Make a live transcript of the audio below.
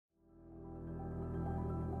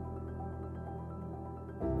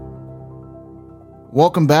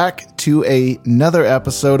Welcome back to another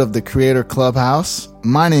episode of the Creator Clubhouse.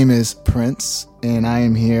 My name is Prince, and I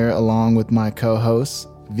am here along with my co-hosts,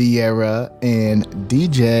 Vieira and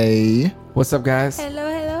DJ. What's up, guys? Hello,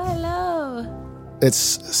 hello, hello. It's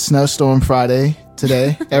Snowstorm Friday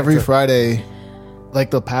today. Every Friday,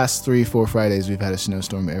 like the past 3-4 Fridays, we've had a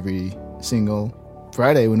snowstorm every single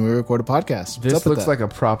Friday when we record a podcast. This looks like a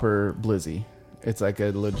proper blizzy. It's like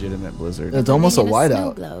a legitimate blizzard. It's almost a Living in whiteout.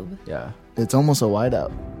 snow globe. Yeah. It's almost a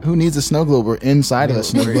whiteout. Who needs a snow globe? We're inside of a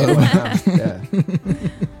snow globe.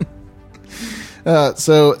 Yeah.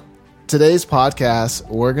 So today's podcast,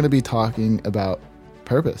 we're going to be talking about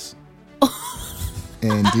purpose.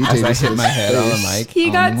 And DJ As I just hit my head on the face mic. He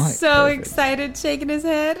on got the mic. so Perfect. excited shaking his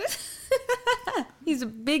head. He's a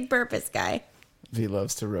big purpose guy. V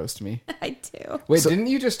loves to roast me. I do. Wait, So- didn't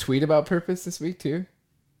you just tweet about purpose this week too?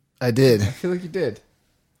 I did. I feel like you did.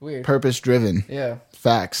 Weird. Purpose driven. Yeah.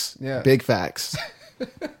 Facts. Yeah. Big facts.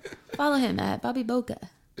 Follow him at Bobby Boca.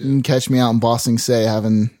 You can catch me out in Boston Say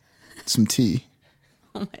having some tea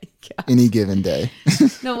Oh my god. any given day.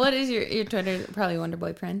 No, what is your Twitter? Probably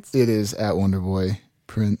Wonderboy Prince. It is at Wonderboy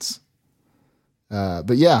Prince.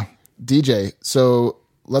 But yeah, DJ. So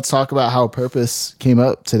let's talk about how purpose came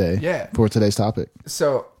up today. Yeah. For today's topic.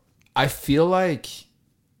 So I feel like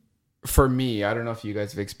for me, I don't know if you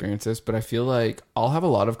guys have experienced this, but I feel like I'll have a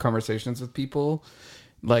lot of conversations with people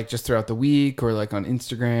like just throughout the week or like on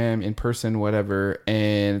Instagram, in person, whatever.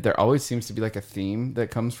 And there always seems to be like a theme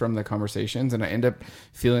that comes from the conversations. And I end up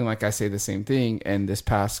feeling like I say the same thing. And this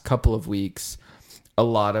past couple of weeks, a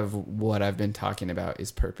lot of what I've been talking about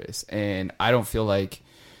is purpose. And I don't feel like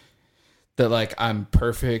that like I'm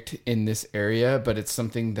perfect in this area, but it's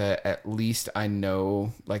something that at least I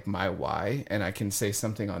know like my why, and I can say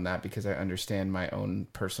something on that because I understand my own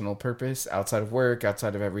personal purpose outside of work,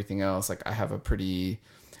 outside of everything else. Like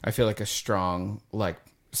I feel like a strong like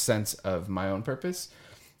sense of my own purpose.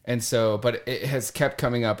 And so, but it has kept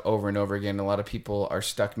coming up over and over again. A lot of people are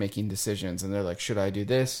stuck making decisions and they're like, should I do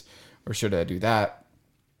this or should I do that?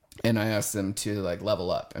 And I asked them to like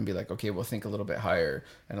level up and be like, okay, we'll think a little bit higher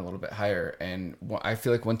and a little bit higher. And I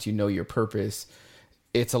feel like once you know your purpose,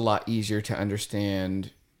 it's a lot easier to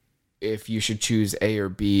understand if you should choose A or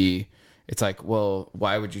B. It's like, well,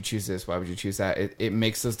 why would you choose this? Why would you choose that? It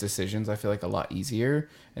makes those decisions, I feel like, a lot easier,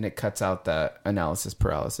 and it cuts out that analysis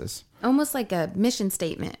paralysis. Almost like a mission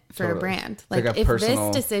statement for Totally. a brand. Like Like a if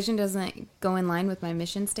personal- this decision doesn't go in line with my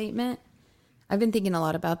mission statement, I've been thinking a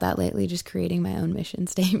lot about that lately, just creating my own mission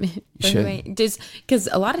statement. You should. Just because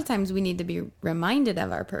a lot of times we need to be reminded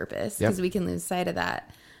of our purpose because Yep. we can lose sight of that.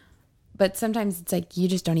 But sometimes it's like you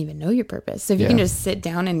just don't even know your purpose. So if you Yeah. can just sit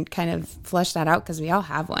down and kind of flesh that out, because we all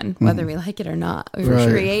have one, whether we like it or not. We were Right.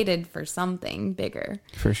 created for something bigger.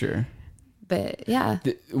 For sure. But yeah,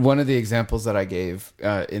 One of the examples that I gave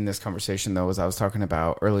in this conversation, though, was I was talking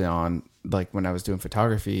about early on, like when I was doing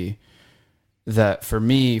photography, that for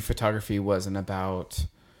me, photography wasn't about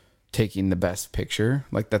taking the best picture.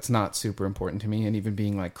 Like that's not super important to me. And even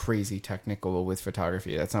being like crazy technical with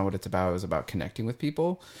photography, that's not what it's about. It was about connecting with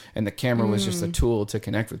people. And the camera was just a tool to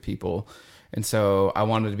connect with people. And so I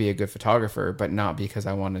wanted to be a good photographer, but not because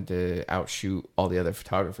I wanted to outshoot all the other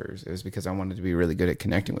photographers. It was because I wanted to be really good at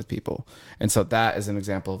connecting with people. And so that is an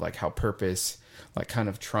example of like how purpose like kind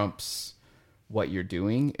of trumps what you're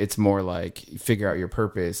doing. It's more like you figure out your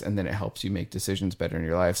purpose and then it helps you make decisions better in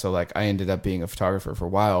your life. So like I ended up being a photographer for a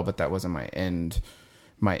while, but that wasn't my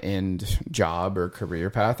end job or career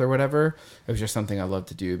path or whatever. It was just something I loved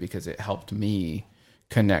to do because it helped me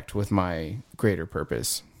connect with my greater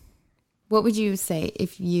purpose. what would you say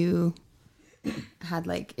if you had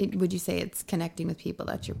like, would you say it's connecting with people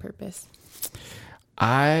that's your purpose?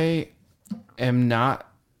 I am not,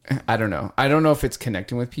 I don't know. I don't know if it's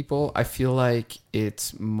connecting with people. I feel like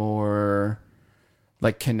it's more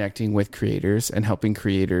like connecting with creators and helping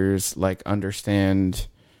creators like understand.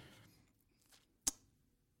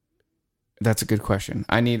 That's a good question.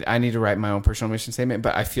 I need to write my own personal mission statement,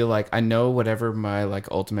 but I feel like I know whatever my like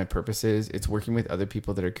ultimate purpose is, it's working with other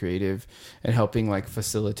people that are creative and helping like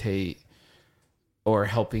facilitate or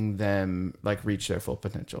helping them like reach their full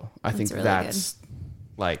potential. I think really that's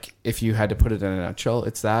like, if you had to put it in a nutshell,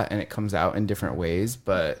 it's that, and it comes out in different ways.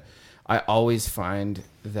 But I always find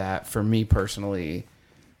that for me personally,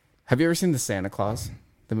 have you ever seen The Santa Claus,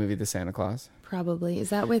 the movie The Santa Claus? Probably.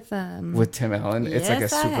 Is that with Tim Allen? It's like a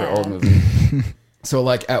Yes, I super have. old movie. So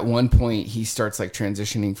like at one point he starts like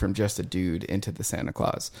transitioning from just a dude into the Santa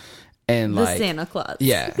Claus. And the like Santa Claus?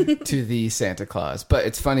 yeah, to the Santa Claus. But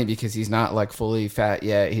it's funny because he's not like fully fat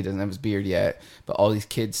yet. He doesn't have his beard yet. But all these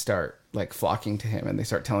kids start like flocking to him and they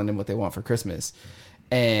start telling him what they want for Christmas.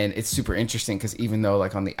 And it's super interesting because even though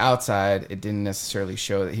like on the outside, it didn't necessarily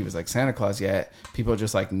show that he was like Santa Claus yet, people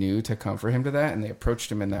just like knew to come for him to that. And they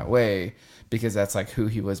approached him in that way because that's like who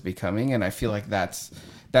he was becoming. And I feel like that's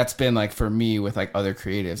been like for me with like other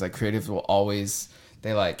creatives, like creatives will always,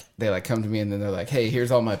 they come to me and then they're like, hey,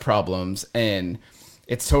 here's all my problems. And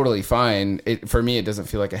it's totally fine. For me, it doesn't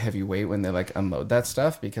feel like a heavy weight when they like unload that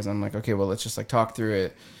stuff because I'm like, okay, well, let's just like talk through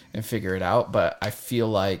it and figure it out. But I feel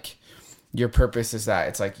like your purpose is that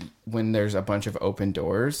it's like when there's a bunch of open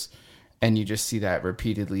doors and you just see that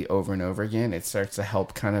repeatedly over and over again, it starts to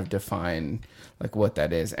help kind of define like what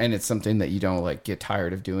that is. And it's something that you don't like get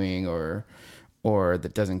tired of doing or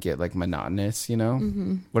that doesn't get like monotonous, you know?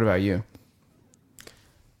 Mm-hmm. What about you?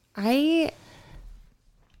 A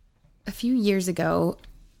few years ago,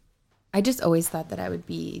 I just always thought that I would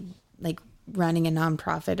be like running a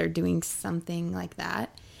nonprofit or doing something like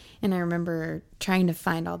that. And I remember trying to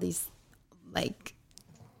find all these like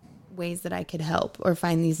ways that I could help or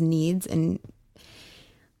find these needs. And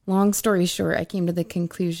long story short, I came to the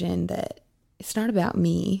conclusion that it's not about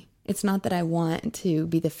me. It's not that I want to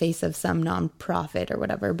be the face of some nonprofit or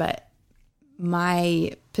whatever, but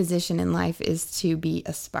my position in life is to be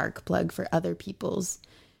a spark plug for other people's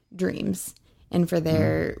dreams and for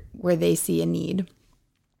where they see a need.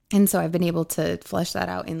 And so I've been able to flesh that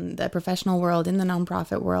out in the professional world, in the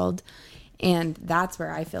nonprofit world. And that's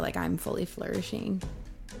where I feel like I'm fully flourishing.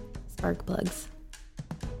 Spark plugs.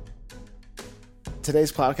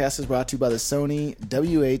 Today's podcast is brought to you by the Sony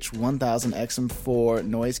WH-1000XM4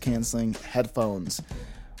 noise canceling headphones.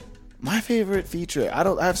 My favorite feature, I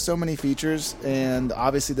have so many features, and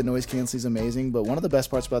obviously the noise canceling is amazing, but one of the best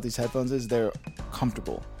parts about these headphones is they're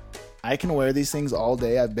comfortable. I can wear these things all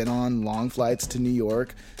day. I've been on long flights to New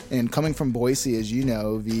York, and coming from Boise, as you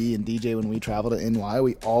know, V and DJ, when we travel to NY,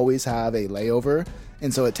 we always have a layover,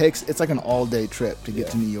 and so it's like an all-day trip to get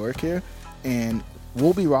to New York here, and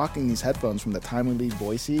we'll be rocking these headphones from the time we leave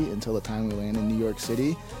Boise until the time we land in New York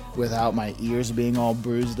City without my ears being all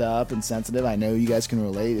bruised up and sensitive. I know you guys can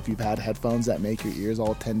relate if you've had headphones that make your ears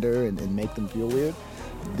all tender and make them feel weird.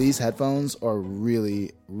 These headphones are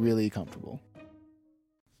really, really comfortable.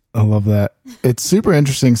 I love that. It's super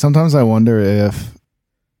interesting. Sometimes I wonder if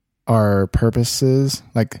our purposes,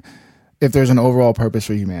 like if there's an overall purpose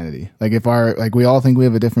for humanity, like we all think we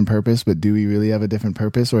have a different purpose, but do we really have a different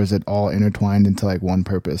purpose, or is it all intertwined into like one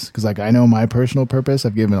purpose? Because like I know my personal purpose,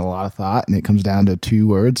 I've given a lot of thought, and it comes down to two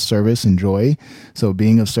words: service and joy. So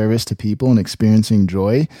being of service to people and experiencing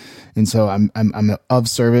joy. And so I'm of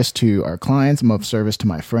service to our clients. I'm of service to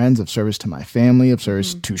my friends, of service to my family, of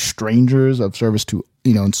service to strangers, of service to,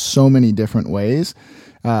 in so many different ways.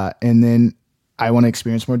 And then I want to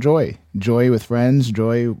experience more joy with friends,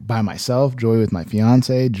 joy by myself, joy with my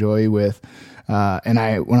fiance, joy with, when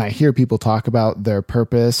I hear people talk about their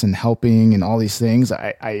purpose and helping and all these things,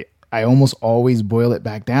 I almost always boil it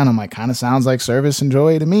back down. I'm like, kind of sounds like service and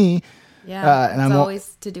joy to me. Yeah. And it's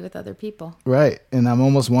always to do with other people. Right. And I'm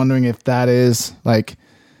almost wondering if that is like,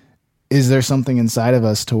 is there something inside of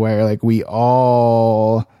us to where like we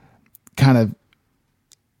all kind of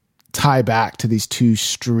tie back to these two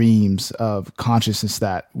streams of consciousness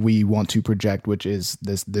that we want to project, which is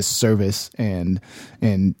this service and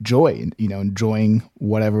joy, enjoying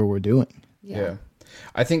whatever we're doing. Yeah.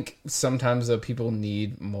 I think sometimes though people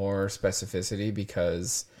need more specificity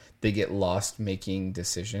because they get lost making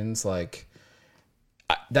decisions. Like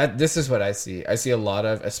this is what I see. I see a lot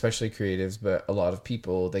of, especially creatives, but a lot of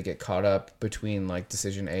people, they get caught up between like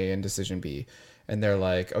decision A and decision B. And they're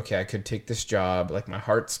like, okay, I could take this job. Like my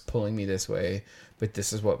heart's pulling me this way, but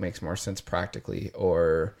this is what makes more sense practically.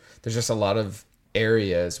 Or there's just a lot of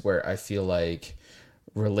areas where I feel like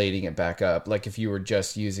relating it back up. Like if you were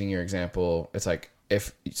just using your example, it's like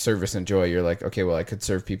if service and joy, you're like, okay, well, I could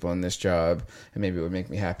serve people in this job and maybe it would make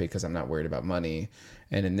me happy because I'm not worried about money.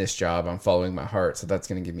 And in this job, I'm following my heart. So that's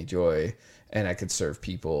going to give me joy. And I could serve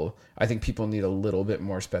people. I think people need a little bit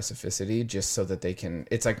more specificity just so that they can,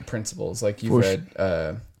 it's like principles. Like you've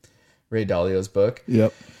read Ray Dalio's book.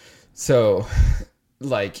 Yep. So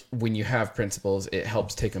like when you have principles, it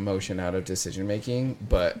helps take emotion out of decision making.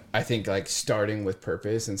 But I think like starting with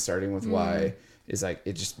purpose and starting with why is like,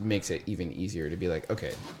 it just makes it even easier to be like,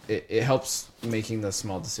 okay, it helps making the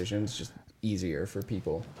small decisions just easier for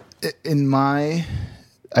people.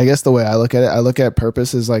 I guess the way I look at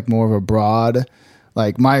purpose is like more of a broad,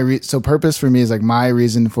 like so purpose for me is like my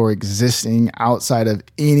reason for existing outside of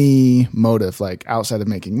any motive, like outside of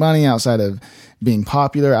making money, outside of being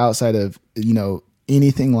popular, outside of,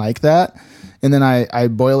 anything like that. And then I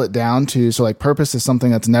boil it down to, so like purpose is something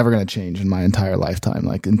that's never going to change in my entire lifetime.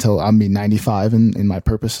 Like until I'm be 95 and my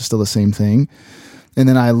purpose is still the same thing. And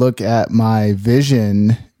then I look at my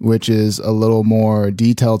vision, which is a little more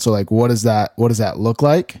detailed. So like, what does that look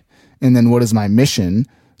like? And then what is my mission?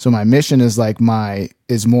 So my mission is like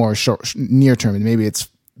is more short, near term. And maybe it's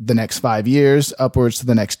the next 5 years upwards to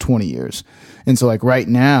the next 20 years. And so like right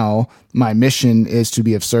now, my mission is to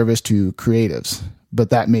be of service to creatives, but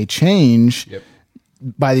that may change. Yep.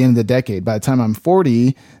 By the end of the decade. By the time I'm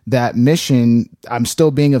 40, that mission, I'm still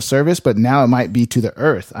being of service, but now it might be to the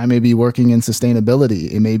earth. I may be working in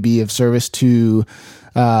sustainability. It may be of service to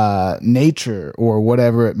nature or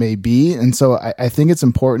whatever it may be. And so I think it's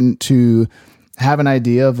important to have an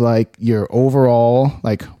idea of like your overall,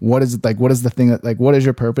 like what is the thing that, like, what is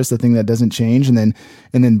your purpose, the thing that doesn't change, and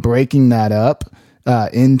then breaking that up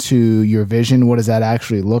into your vision. What does that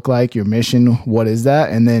actually look like? Your mission, what is that?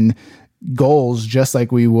 And then goals, just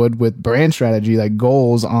like we would with brand strategy, like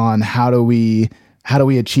goals on how do we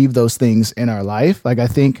achieve those things in our life. Like I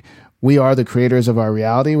think we are the creators of our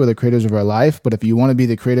reality. We're the creators of our life. But if you want to be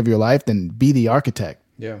the creator of your life, then be the architect.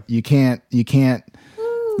 Yeah. You can't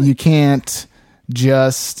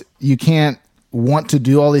want to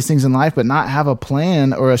do all these things in life, but not have a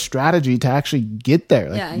plan or a strategy to actually get there.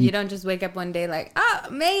 Like you don't just wake up one day like,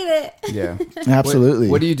 made it. Yeah. Absolutely.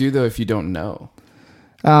 What do you do though if you don't know?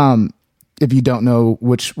 If you don't know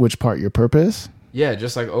which part your purpose. Yeah,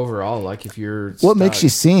 just like overall, like if you're what makes you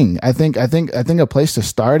sing. I think a place to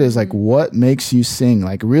start is like what makes you sing.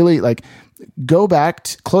 Like really, like go back,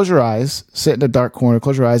 close your eyes, sit in a dark corner,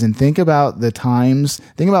 close your eyes, and think about the times.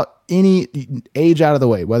 Think about any age out of the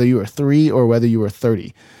way, whether you were 3 or whether you were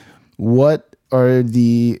 30. What are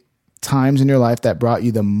the times in your life that brought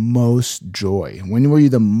you the most joy? When were you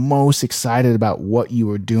the most excited about what you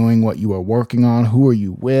were doing, what you were working on? Who are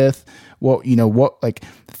you with?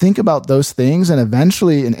 Think about those things and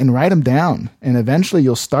eventually, and write them down. And eventually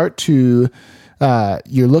you'll start to,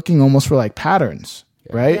 you're looking almost for like patterns,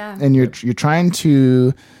 right? Yeah. And you're trying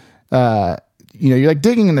to, you're like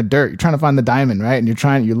digging in the dirt. You're trying to find the diamond, right? And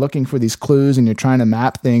you're looking for these clues and you're trying to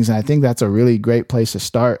map things. And I think that's a really great place to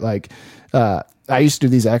start. Like, I used to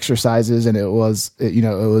do these exercises and it was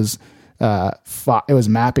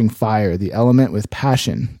mapping fire, the element with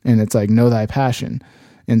passion. And it's like, know thy passion.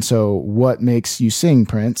 And so what makes you sing,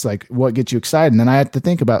 Prince? Like what gets you excited? And then I had to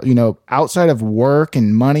think about, outside of work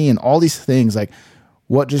and money and all these things, like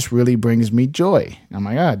what just really brings me joy? I'm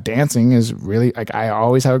like, dancing is really like, I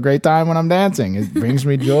always have a great time when I'm dancing. It brings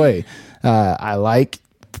me joy. I like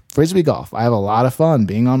Frisbee golf. I have a lot of fun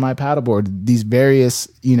being on my paddleboard, these various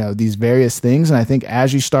things. And I think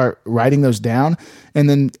as you start writing those down and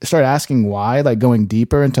then start asking why, like going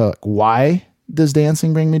deeper into like, why does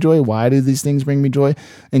dancing bring me joy? Why do these things bring me joy?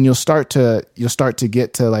 And you'll start to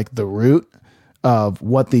get to like the root of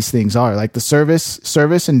what these things are. Like the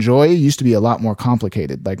service and joy used to be a lot more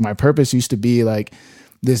complicated. Like my purpose used to be like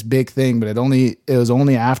this big thing, but it was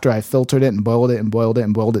only after I filtered it and boiled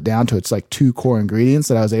it down to its like 2 core ingredients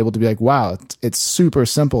that I was able to be like, wow, it's super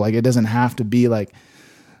simple. Like it doesn't have to be like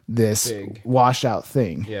this big washed out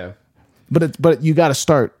thing. Yeah. But you got to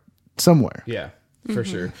start somewhere. Yeah. For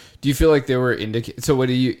sure. Do you feel like there were so what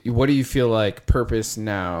do you feel like purpose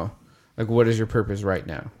now? Like what is your purpose right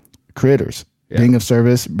now? Creators. Yeah. Being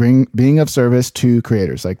of service to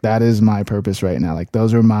creators. Like that is my purpose right now. Like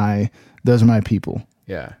those are my people.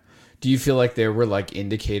 Yeah. Do you feel like there were like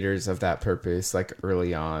indicators of that purpose like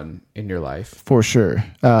early on in your life? For sure.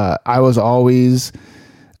 I was always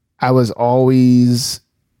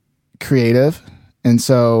creative. And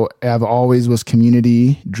so I've always was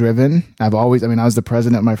community driven. I was the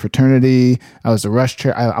president of my fraternity. I was the rush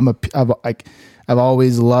chair. I've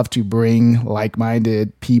always loved to bring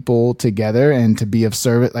like-minded people together and to be of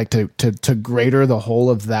service, like to greater the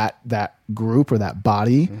whole of that group or that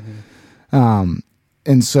body. Mm-hmm.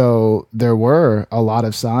 And so there were a lot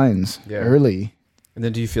of signs early. And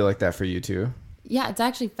then do you feel like that for you too? Yeah, it's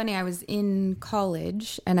actually funny. I was in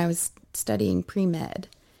college and I was studying pre-med,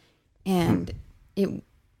 and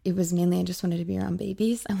it was mainly I just wanted to be around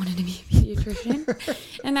babies. I wanted to be a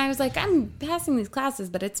pediatrician. And I was like, I'm passing these classes,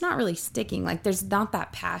 but it's not really sticking. Like there's not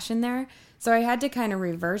that passion there. So I had to kind of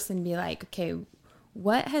reverse and be like, okay,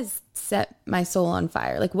 what has set my soul on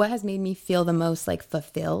fire? Like what has made me feel the most like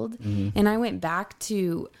fulfilled? Mm-hmm. And I went back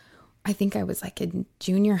to, I think I was like in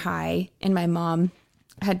junior high, and my mom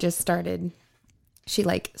had just started, she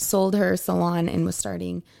like sold her salon and was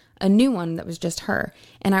starting a new one that was just her.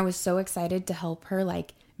 And I was so excited to help her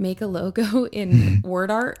like make a logo in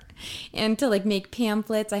word art and to like make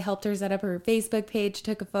pamphlets. I helped her set up her Facebook page,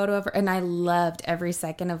 took a photo of her, and I loved every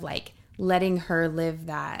second of like letting her live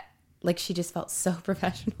that. Like she just felt so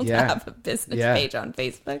professional to have a business page on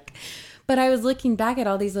Facebook. But I was looking back at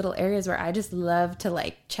all these little areas where I just love to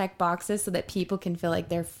like check boxes so that people can feel like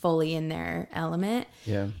they're fully in their element.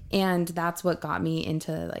 Yeah. And that's what got me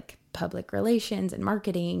into like public relations and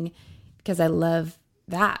marketing, because I love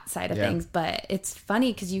that side of things. But it's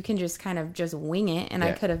funny because you can just kind of just wing it. And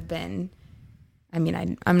I could have been, I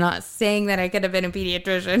mean, I'm not saying that I could have been a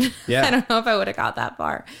pediatrician. Yeah. I don't know if I would have got that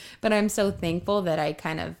far, but I'm so thankful that I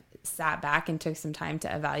kind of sat back and took some time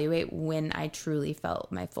to evaluate when I truly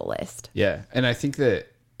felt my fullest. Yeah. And I think that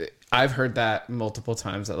I've heard that multiple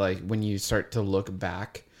times, that like when you start to look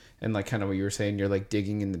back and like kind of what you were saying, you're like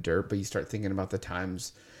digging in the dirt, but you start thinking about the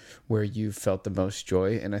times where you felt the most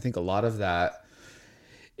joy. And I think a lot of that,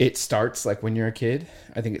 it starts like when you're a kid.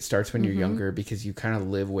 I think it starts when you're younger, because you kind of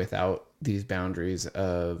live without these boundaries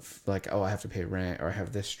of like, oh, I have to pay rent, or I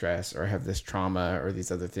have this stress, or I have this trauma, or these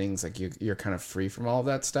other things. Like you're kind of free from all of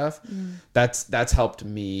that stuff. That's helped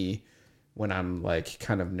me when I'm like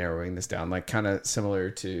kind of narrowing this down, like kind of similar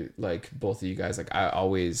to like both of you guys. Like I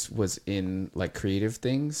always was in like creative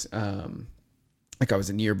things. Like I was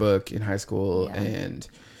in yearbook in high school, and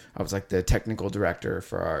I was like the technical director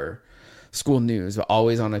for our school news, but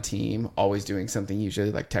always on a team, always doing something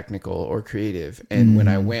usually like technical or creative. And when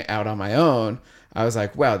I went out on my own, I was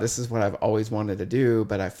like, wow, this is what I've always wanted to do,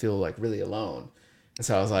 but I feel like really alone. And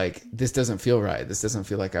so I was like, this doesn't feel right. This doesn't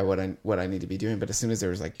feel like what I need to be doing. But as soon as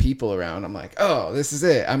there was like people around, I'm like, oh, this is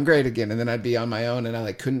it. I'm great again. And then I'd be on my own, and I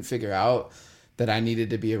like couldn't figure out that I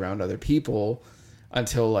needed to be around other people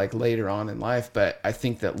until like later on in life. But I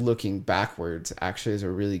think that looking backwards actually is a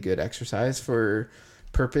really good exercise for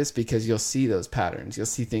purpose, because you'll see those patterns. You'll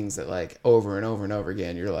see things that like over and over and over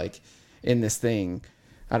again, you're like in this thing.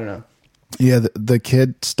 I don't know. Yeah, the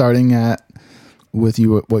kid starting at with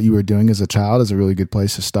you what you were doing as a child is a really good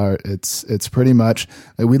place to start. It's pretty much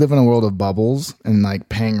like we live in a world of bubbles, and like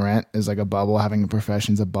paying rent is like a bubble, having a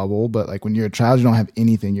profession's a bubble. But like when you're a child, you don't have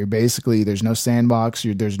anything. You're basically, there's no sandbox.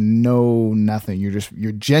 There's no nothing.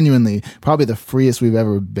 You're genuinely probably the freest we've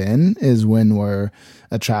ever been is when we're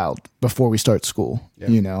a child, before we start school.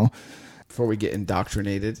 You know, before we get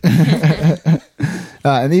indoctrinated.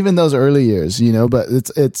 And even those early years, you know, but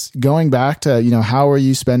it's going back to, you know, how are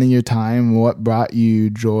you spending your time? What brought you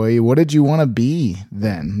joy? What did you want to be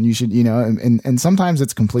then? You should, you know, and sometimes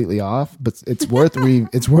it's completely off, but it's worth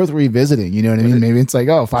it's worth revisiting. You know what I mean? Maybe it's like,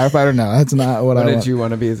 oh, firefighter. No, that's not what I want. What did you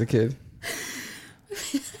want to be as a kid?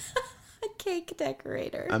 A cake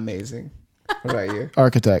decorator. Amazing. What about you?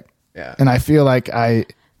 Architect. Yeah. And I feel like I,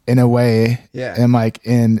 in a way, am like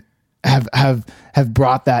have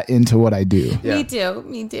brought that into what I do. Yeah.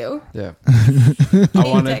 Me too. Yeah. I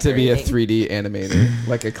wanted to be a decorating. 3D animator,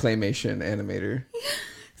 like a claymation animator.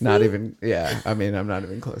 Not even, I mean, I'm not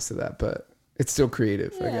even close to that, but it's still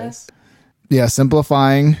creative, I guess. Yeah,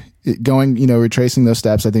 simplifying, going, you know, retracing those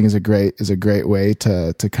steps, I think is a great way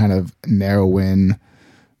to kind of narrow in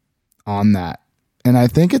on that. And I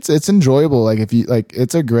think it's enjoyable. Like if you like,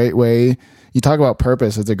 it's a great way. You talk about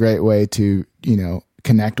purpose. It's a great way to, you know,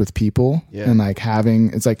 connect with people and like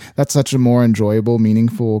having, it's like, that's such a more enjoyable,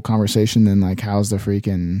 meaningful conversation than like, how's the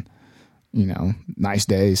freaking, you know, nice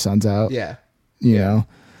day, sun's out. Yeah. You know,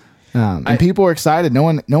 and people are excited. No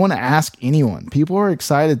one asked anyone. People are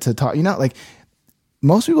excited to talk, you know, like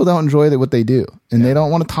most people don't enjoy what they do, and they don't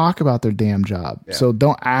want to talk about their damn job. Yeah. So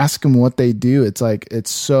don't ask them what they do. It's like, it's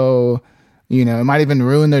so, you know, it might even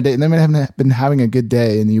ruin their day. They might have been having a good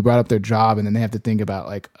day, and you brought up their job, and then they have to think about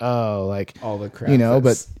like, oh, like all the crap, you know.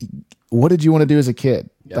 But what did you want to do as a kid?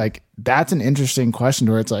 Yeah. Like that's an interesting question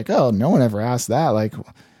where it's like, oh, no one ever asked that. Like,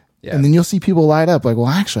 and then you'll see people light up like, well,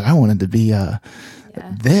 actually, I wanted to be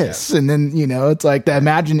this, and then you know, it's like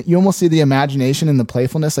you almost see the imagination and the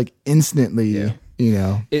playfulness like instantly. Yeah. You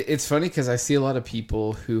know, it's funny because I see a lot of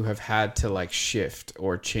people who have had to like shift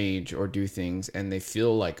or change or do things, and they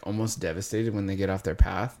feel like almost devastated when they get off their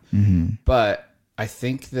path. Mm-hmm. But I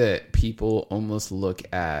think that people almost look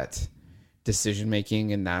at decision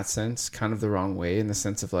making in that sense kind of the wrong way, in the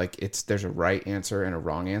sense of like there's a right answer and a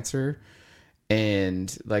wrong answer.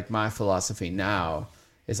 And like my philosophy now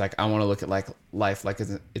is like, I want to look at like life like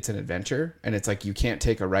it's an adventure, and it's like you can't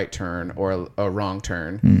take a right turn or a wrong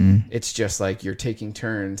turn. Mm-hmm. It's just like you're taking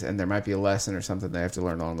turns, and there might be a lesson or something they have to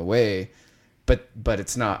learn along the way, but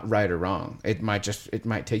it's not right or wrong. It might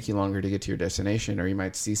take you longer to get to your destination, or you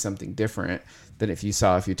might see something different than if you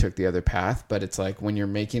took the other path. But it's like when you're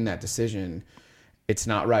making that decision, it's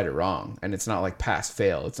not right or wrong, and it's not like pass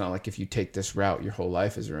fail. It's not like if you take this route your whole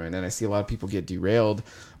life is ruined. And I see a lot of people get derailed,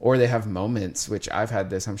 or they have moments, which I've had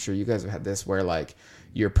this, I'm sure you guys have had this, where like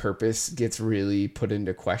your purpose gets really put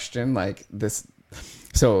into question. Like this,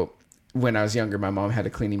 so when I was younger, my mom had a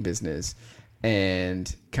cleaning business,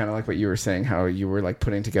 And kind of like what you were saying, how you were like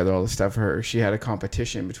putting together all the stuff for her. She had a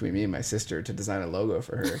competition between me and my sister to design a logo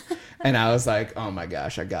for her. And I was like, oh my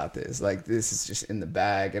gosh, I got this. Like, this is just in the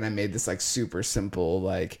bag. And I made this like super simple,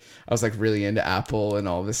 like I was like really into Apple and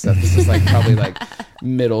all this stuff. This was like probably like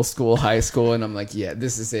middle school, high school. And I'm like, yeah,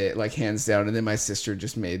 this is it, like hands down. And then my sister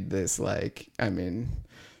just made this, like, I mean,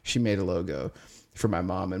 she made a logo for my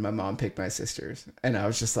mom, and my mom picked my sister's. And I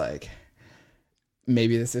was just like,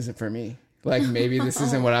 maybe this isn't for me. Like, maybe this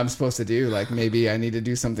isn't what I'm supposed to do. Like, maybe I need to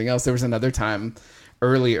do something else. There was another time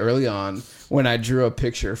early on when I drew a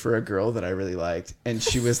picture for a girl that I really liked. And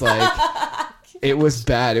she was like, it was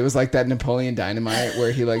bad. It was like that Napoleon Dynamite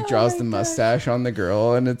where he like draws the mustache on the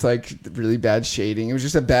girl, and it's like really bad shading. It was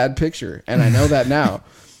just a bad picture. And I know that now.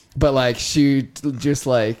 But like, she just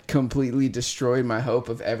like completely destroyed my hope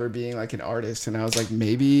of ever being like an artist. And I was like,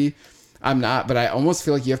 maybe I'm not. But I almost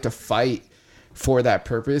feel like you have to fight for that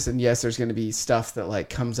purpose. And yes, there's going to be stuff that like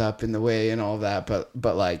comes up in the way and all that,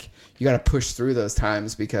 but like you got to push through those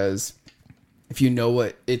times, because if you know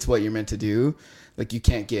what you're meant to do, like you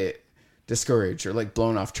can't get discouraged or like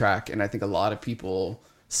blown off track. And I think a lot of people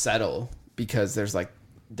settle because there's like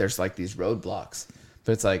these roadblocks,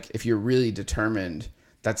 but it's like, if you're really determined,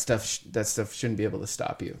 that stuff shouldn't be able to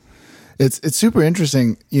stop you. It's super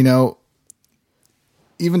interesting, you know,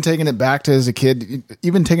 even taking it back to as a kid,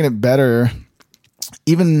 even taking it better,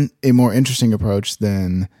 even a more interesting approach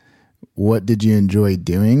than what did you enjoy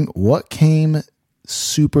doing? What came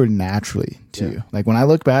super naturally to you? Like, when I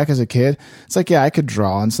look back as a kid, it's like, yeah, I could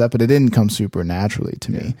draw and stuff, but it didn't come super naturally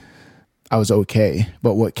to me. I was okay.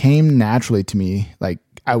 But what came naturally to me, like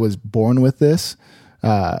I was born with this,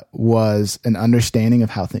 was an understanding of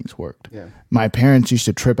how things worked. Yeah. My parents used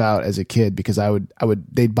to trip out as a kid because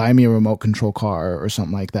they'd buy me a remote control car or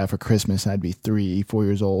something like that for Christmas. And I'd be 3-4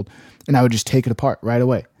 years old, and I would just take it apart right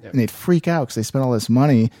away. Yep. And they'd freak out because they spent all this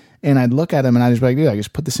money. And I'd look at them and I'd just be like, dude, I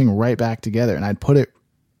just put this thing right back together. And I'd put it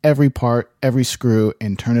every part, every screw,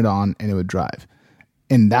 and turn it on, and it would drive.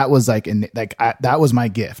 And that was that was my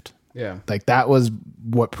gift. Yeah. Like, that was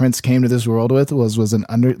what Prince came to this world with, was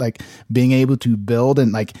being able to build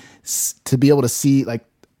and like to be able to see like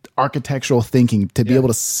architectural thinking, to be able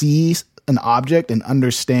to see an object and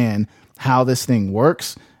understand how this thing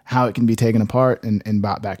works, how it can be taken apart and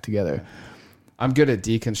brought back together. I'm good at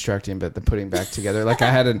deconstructing, but the putting back together. Like, I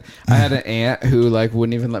had an aunt who like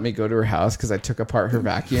wouldn't even let me go to her house because I took apart her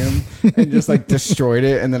vacuum and just like destroyed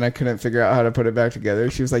it, and then I couldn't figure out how to put it back together.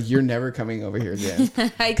 She was like, "You're never coming over here again."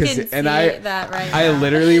 I can see that right I now.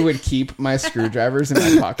 literally would keep my screwdrivers in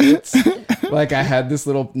my pockets. Like, I had this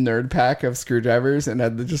little nerd pack of screwdrivers, and I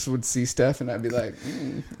just would see stuff, and I'd be like,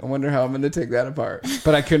 I wonder how I'm going to take that apart.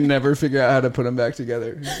 But I could never figure out how to put them back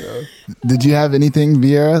together. So. Did you have anything,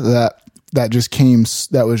 Vieira, that just came,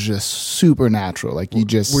 that was just super natural? Like, you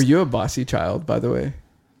just... Were you a bossy child, by the way?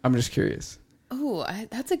 I'm just curious. Oh,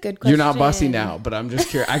 that's a good question. You're not bossy now, but I'm just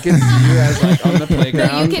curious. I can see you as like on the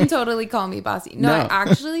playground. You can totally call me bossy. No, I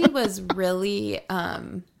actually was really,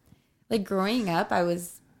 like, growing up, I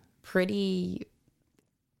was pretty,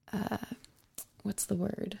 what's the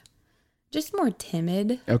word? Just more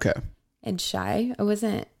timid. Okay. And shy. It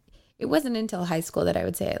wasn't until high school that I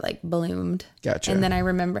would say I like bloomed. Gotcha. And then I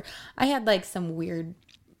remember I had like some weird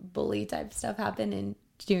bully type stuff happen in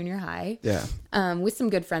junior high. Yeah. With some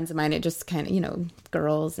good friends of mine. It just kind of,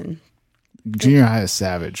 girls and... Junior high is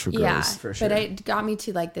savage for girls. Yeah, for sure. But it got me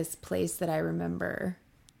to like this place that I remember,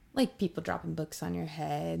 like people dropping books on your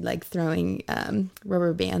head, like throwing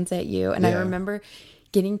rubber bands at you. And I remember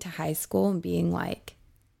getting to high school and being like,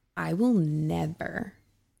 I will never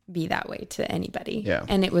be that way to anybody. Yeah.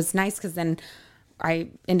 And it was nice because then I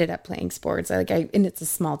ended up playing sports. And it's a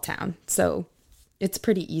small town, so it's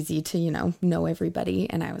pretty easy to, know everybody.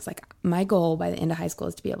 And I was like, my goal by the end of high school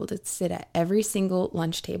is to be able to sit at every single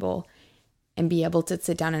lunch table and be able to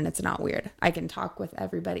sit down and it's not weird. I can talk with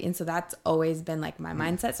everybody. And so that's always been like my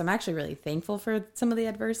mindset. So I'm actually really thankful for some of the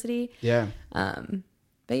adversity. Yeah.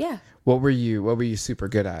 But yeah. What were you super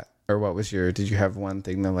good at? Or did you have one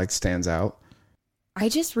thing that like stands out? I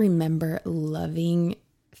just remember loving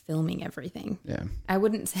filming everything. Yeah. I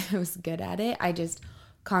wouldn't say I was good at it. I just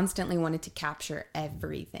constantly wanted to capture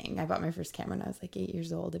everything. I bought my first camera when I was like 8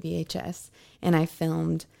 years old, a VHS, and I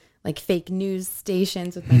filmed like fake news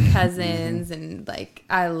stations with my cousins and like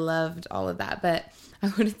I loved all of that, but I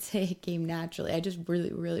wouldn't say it came naturally. I just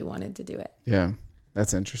really, really wanted to do it. Yeah.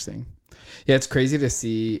 That's interesting. Yeah. It's crazy to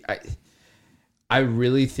see. I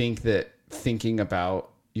really think that thinking about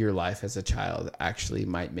your life as a child actually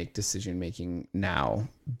might make decision making now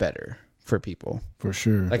better for people. For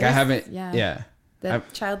sure. Like, I haven't. Yeah. The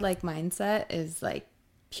childlike mindset is like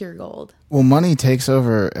pure gold. Well, money takes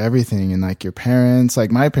over everything, and like your parents,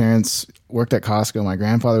 like my parents worked at Costco. My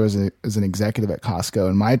grandfather was an executive at Costco,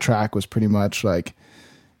 and my track was pretty much like,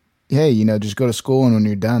 hey, you know, just go to school, and when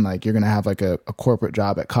you're done, like you're gonna have like a corporate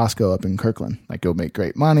job at Costco up in Kirkland. Like you'll make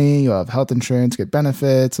great money, you'll have health insurance, get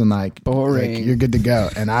benefits, and like Boring. like, you're good to go.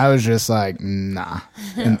 And I was just like, nah.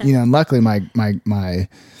 And you know, and luckily my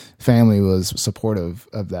family was supportive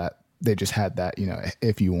of that. They just had that, you know,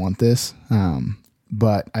 if you want this.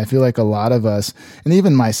 But I feel like a lot of us, and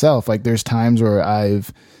even myself, like there's times where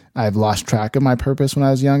I've lost track of my purpose when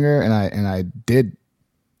I was younger, and I did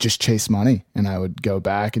just chase money, and I would go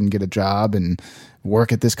back and get a job and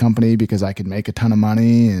work at this company because I could make a ton of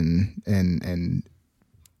money, and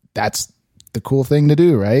that's the cool thing to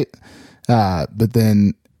do, right? But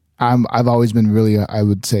then I've always been really, I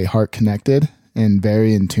would say, heart connected and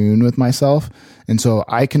very in tune with myself. And so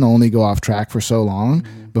I can only go off track for so long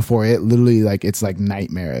before it literally, like, it's like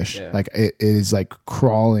nightmarish. Yeah. Like it is like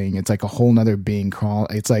crawling. It's like a whole nother being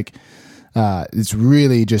crawling. It's like, it's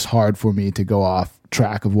really just hard for me to go off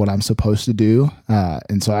track of what I'm supposed to do.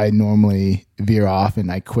 And so I normally veer off and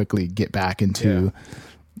I quickly get back into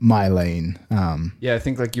my lane. I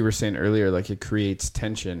think like you were saying earlier, like it creates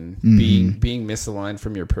tension. Being misaligned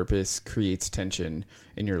from your purpose creates tension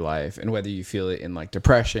in your life. And whether you feel it in like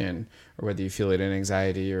depression or whether you feel it in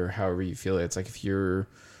anxiety or however you feel it, it's like if you're,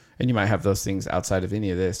 and you might have those things outside of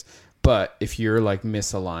any of this, but if you're like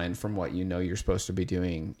misaligned from what you know you're supposed to be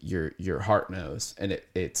doing, your heart knows. And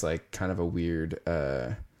it's like kind of a weird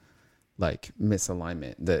like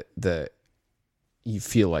misalignment that you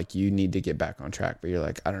feel like you need to get back on track, but you're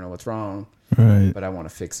like, I don't know what's wrong, right? But I want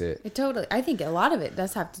to fix it. I think a lot of it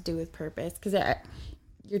does have to do with purpose, because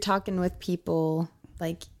you're talking with people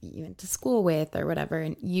like you went to school with or whatever,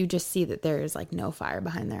 and you just see that there's like no fire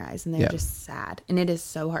behind their eyes, and they're just sad, and it is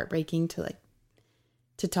so heartbreaking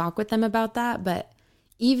to talk with them about that. But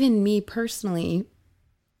even me personally,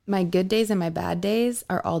 my good days and my bad days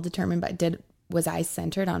are all determined by was I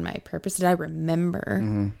centered on my purpose? Did I remember?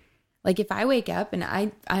 Mm-hmm. Like if I wake up and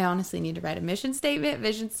I honestly need to write a mission statement,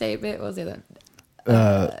 vision statement, what was the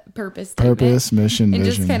other? Purpose statement. Purpose, mission, and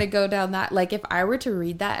vision. just kind of go down that. Like if I were to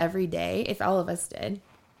read that every day, if all of us did,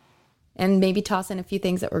 and maybe toss in a few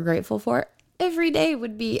things that we're grateful for, every day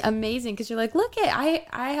would be amazing, because you're like, look at,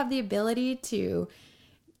 I have the ability to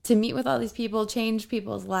meet with all these people, change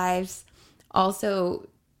people's lives, also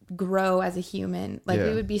grow as a human. Like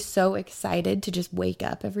we would be so excited to just wake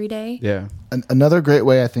up every day. Yeah. Another great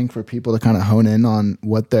way I think for people to kind of hone in on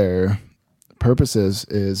what their purpose is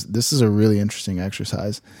this is a really interesting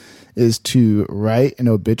exercise, is to write an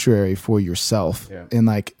obituary for yourself. And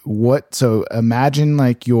like so imagine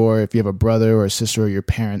like if you have a brother or a sister or your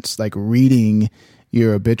parents like reading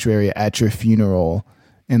your obituary at your funeral,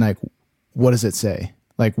 and like, what does it say?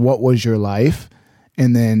 Like, what was your life?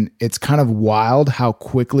 And then it's kind of wild how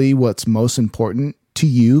quickly what's most important to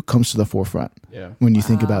you comes to the forefront when you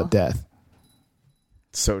think about death.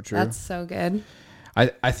 So true. That's so good.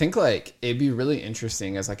 I think like it'd be really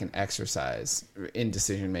interesting as like an exercise in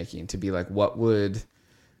decision making to be like, what would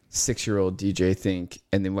 6-year-old DJ think?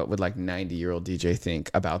 And then what would like 90-year-old DJ think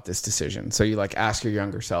about this decision? So you like ask your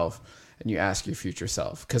younger self and you ask your future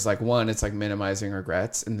self. Cause like one, it's like minimizing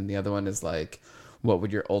regrets. And then the other one is like, what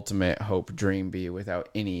would your ultimate hope dream be without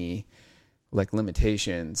any like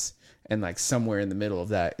limitations? And like somewhere in the middle of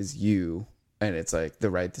that is you. And it's like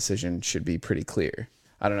the right decision should be pretty clear.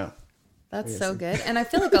 I don't know. That's so good. And I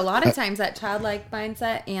feel like a lot of times that childlike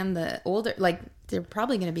mindset and the older, like they're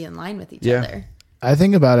probably going to be in line with each other. I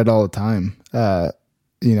think about it all the time.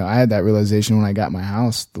 You know, I had that realization when I got my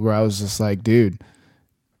house where I was just like, dude,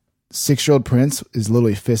 6-year-old Prince is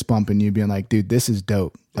literally fist bumping you being like, dude, this is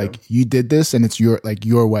dope. Like you did this and it's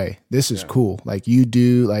your way. This is cool. Like you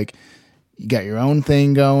you got your own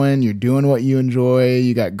thing going. You're doing what you enjoy.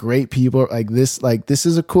 You got great people like this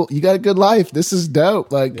is a cool, you got a good life. This is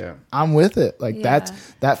dope. Like I'm with it. Like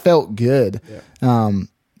that felt good.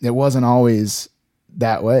 It wasn't always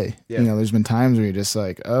that way. You know, there's been times where you're just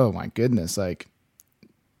like, oh my goodness. Like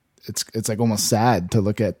it's like almost sad to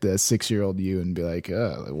look at the 6-year-old you and be like,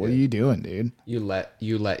 oh, what are you doing, dude? You let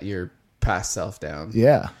your past self down.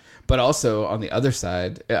 Yeah. But also on the other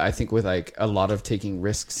side, I think with like a lot of taking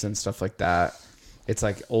risks and stuff like that, it's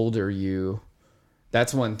like older you,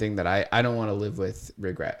 that's one thing that I don't want to live with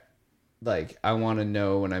regret. Like I want to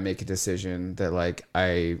know when I make a decision that like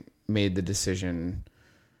I made the decision,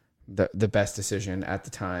 the best decision at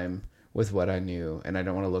the time with what I knew. And I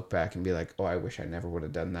don't want to look back and be like, oh, I wish I never would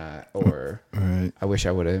have done that. Or I wish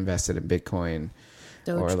I would have invested in Bitcoin.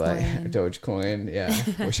 or like Dogecoin. Yeah.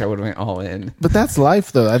 Wish I would have went all in. But that's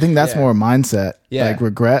life though. I think that's more mindset. Yeah.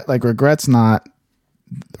 Regret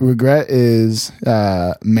is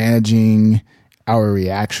managing our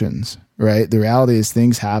reactions, right? The reality is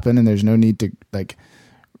things happen and there's no need to like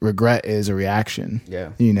regret is a reaction.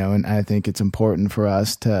 Yeah. You know, and I think it's important for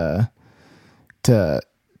us to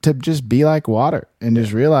just be like water and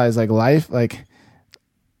just realize like life, like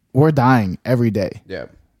we're dying every day. Yeah.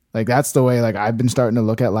 Like that's the way like I've been starting to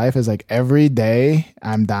look at life is like every day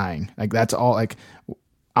I'm dying. Like that's all like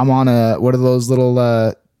I'm on what are those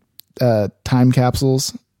little time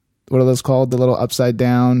capsules? What are those called? The little upside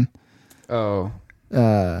down. Oh. They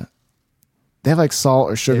have like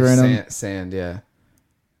salt or sugar in them. Sand, yeah.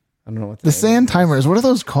 I don't know what the sand timers. What are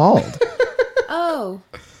those called? Oh.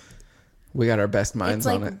 We got our best minds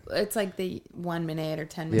on it. It's like the 1 minute or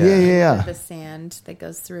 10 minutes. Yeah. The sand that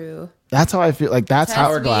goes through. That's how I feel. Like that's how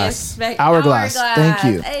hourglass. Hourglass. Thank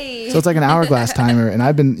you. Hey. So it's like an hourglass timer, and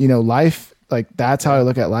I've been, life. Like that's how I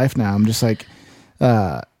look at life now. I'm just like,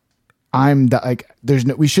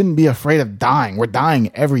 we shouldn't be afraid of dying. We're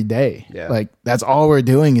dying every day. Yeah. Like that's all we're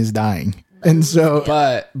doing is dying. And so,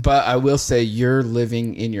 but I will say you're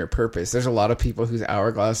living in your purpose. There's a lot of people whose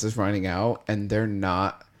hourglass is running out, and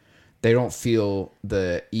they don't feel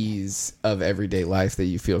the ease of everyday life that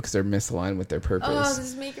you feel because they're misaligned with their purpose. Oh, this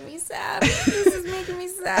is making me sad. This is making me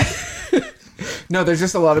sad. No, there's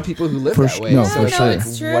just a lot of people who live that way. No, so it's sure. like,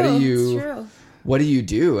 It's true. what do you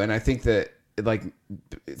do? And I think that like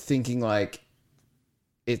thinking like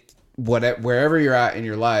wherever you're at in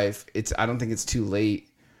your life, I don't think it's too late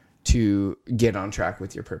to get on track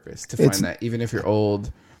with your purpose, to find that even if you're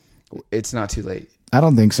old, it's not too late. I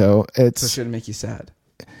don't think so. So it shouldn't make you sad.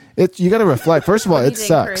 You got to reflect. First of all, it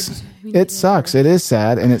sucks. It sucks. It is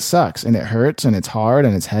sad and it sucks and it hurts and it's hard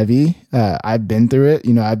and it's heavy. I've been through it.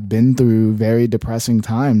 I've been through very depressing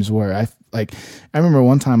times where I remember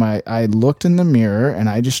one time I looked in the mirror and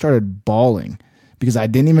I just started bawling because I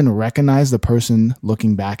didn't even recognize the person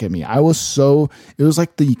looking back at me. It was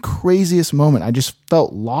like the craziest moment. I just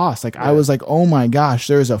felt lost. Like I was like, oh my gosh,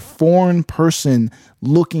 there's a foreign person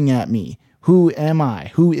looking at me. Who am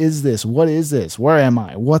I? Who is this? What is this? Where am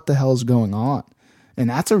I? What the hell is going on? And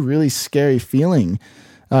that's a really scary feeling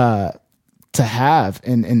to have.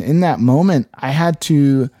 And in that moment, I had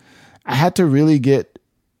to really get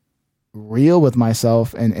real with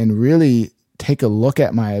myself and really take a look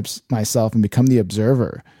at myself and become the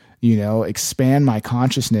observer. Expand my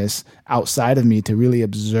consciousness outside of me to really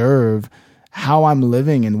observe how I'm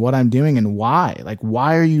living and what I'm doing and why. Like,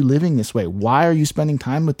 why are you living this way? Why are you spending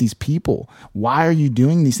time with these people? Why are you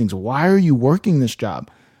doing these things? Why are you working this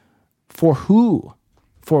job? For who?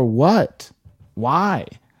 For what? Why?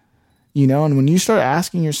 And when you start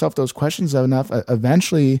asking yourself those questions enough,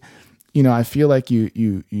 eventually, I feel like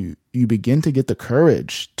you begin to get the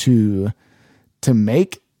courage to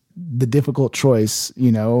make the difficult choice,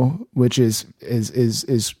 which is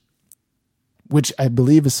which I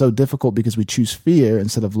believe is so difficult because we choose fear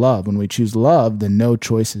instead of love. When we choose love, then no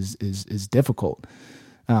choice is difficult.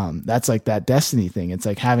 That's like that destiny thing. It's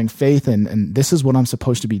like having faith and this is what I'm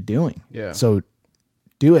supposed to be doing. Yeah. So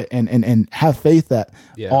do it and have faith that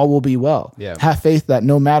all will be well. Yeah. Have faith that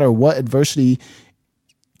no matter what adversity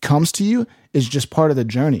comes to you is just part of the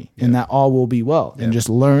journey and that all will be well. And just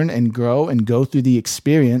learn and grow and go through the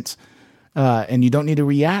experience. And you don't need to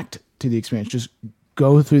react to the experience. Just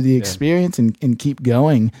go through the experience and keep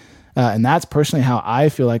going. And that's personally how I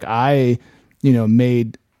feel like I,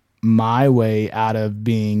 made my way out of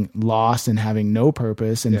being lost and having no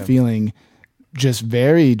purpose and feeling just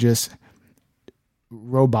very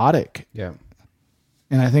robotic. Yeah.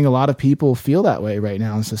 And I think a lot of people feel that way right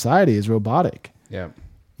now in society is robotic. Yeah.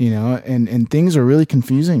 And things are really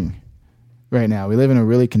confusing right now. We live in a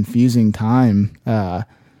really confusing time.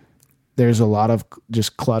 There's a lot of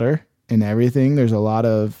just clutter in everything. There's a lot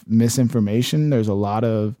of misinformation. There's a lot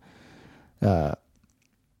of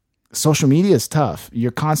social media is tough.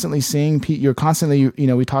 You're constantly seeing,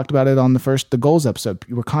 we talked about it on the goals episode.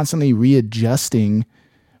 We're constantly readjusting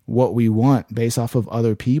what we want based off of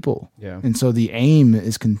other people. Yeah. And so the aim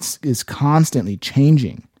is constantly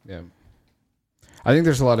changing. Yeah. I think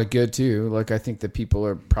there's a lot of good too. Like I think that people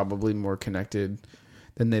are probably more connected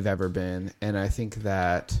than they've ever been. And I think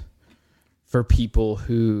that for people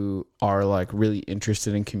who are like really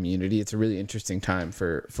interested in community, it's a really interesting time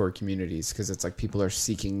for communities because it's like people are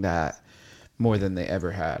seeking that more than they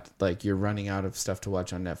ever had. Like you're running out of stuff to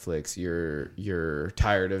watch on Netflix. You're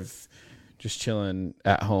tired of just chilling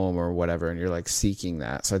at home or whatever, and you're like seeking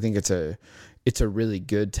that. So I think it's a really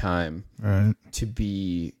good time to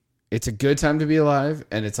be it's a good time to be alive,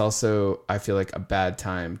 and it's also, I feel like, a bad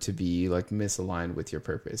time to be like misaligned with your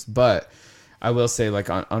purpose. But I will say, like,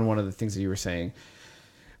 on one of the things that you were saying,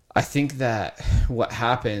 I think that what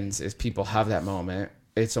happens is people have that moment.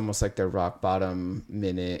 It's almost like their rock bottom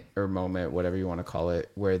minute or moment, whatever you want to call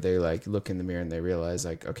it, where they like look in the mirror and they realize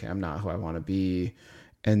like, okay, I'm not who I want to be.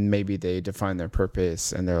 And maybe they define their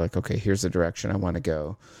purpose and they're like, okay, here's the direction I want to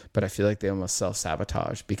go. But I feel like they almost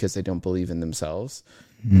self-sabotage because they don't believe in themselves.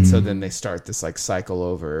 And so then they start this like cycle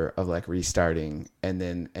over of like restarting and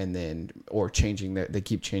then or changing they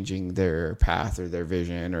keep changing their path or their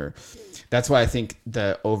vision. Or that's why I think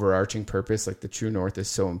the overarching purpose, like the true north, is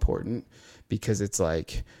so important, because it's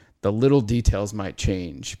like the little details might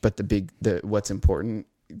change, but the what's important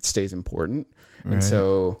stays important. Right. And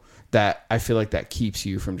so that, I feel like that keeps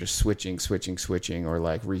you from just switching or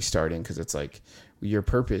like restarting, because it's like your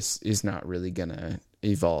purpose is not really gonna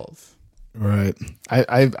evolve. Right.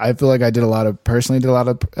 I feel like I personally did a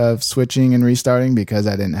lot of switching and restarting because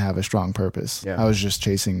I didn't have a strong purpose. Yeah. I was just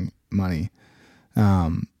chasing money.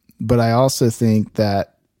 But I also think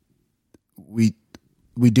that we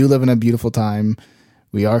do live in a beautiful time.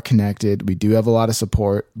 We are connected. We do have a lot of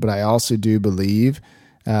support, but I also do believe,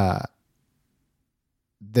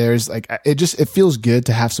 there's like, it feels good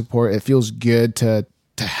to have support. It feels good to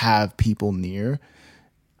have people near.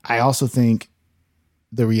 I also think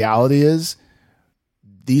the reality is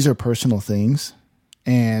these are personal things,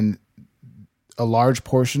 and a large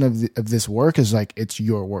portion of this work is like, it's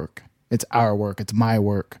your work. It's our work. It's my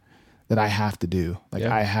work that I have to do. Like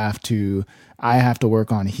I have to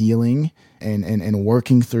work on healing and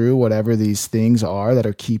working through whatever these things are that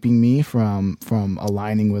are keeping me from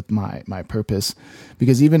aligning with my purpose.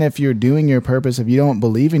 Because even if you're doing your purpose, if you don't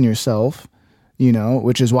believe in yourself,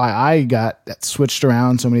 which is why I got switched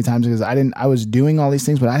around so many times, because I was doing all these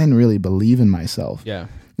things, but I didn't really believe in myself. Yeah.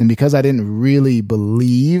 And because I didn't really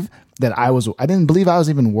believe that I didn't believe I was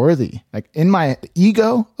even worthy. Like in my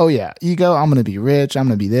ego, ego, I'm going to be rich. I'm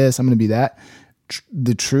going to be this. I'm going to be that.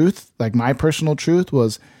 The truth, like my personal truth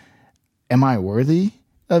was, am I worthy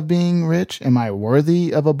of being rich? Am I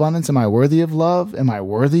worthy of abundance? Am I worthy of love? Am I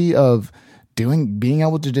worthy of being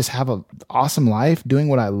able to just have an awesome life, doing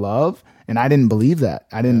what I love? And I didn't believe that.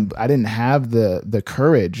 I didn't have the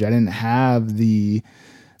courage. I didn't have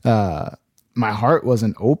my heart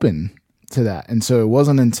wasn't open to that. And so it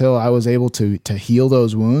wasn't until I was able to heal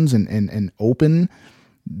those wounds and open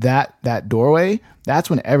that doorway, that's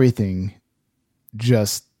when everything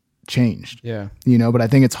just changed. Yeah. But I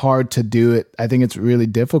think it's hard to do it. I think it's really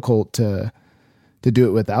difficult to do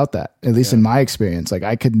it without that, at least in my experience. Like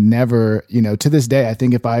I could never, to this day, I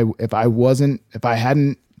think if I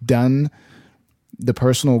hadn't done the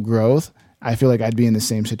personal growth, I feel like I'd be in the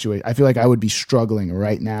same situation. I feel like I would be struggling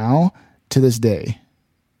right now to this day.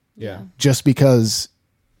 Yeah. Just because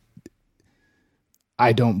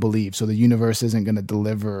I don't believe. So the universe isn't going to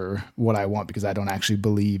deliver what I want because I don't actually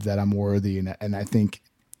believe that I'm worthy. And I think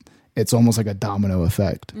it's almost like a domino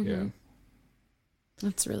effect. Mm-hmm. Yeah.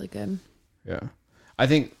 That's really good. Yeah. I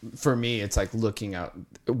think for me, it's like looking out.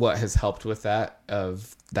 What has helped with that,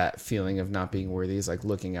 of that feeling of not being worthy, is like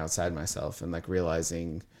looking outside myself and like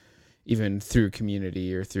realizing, even through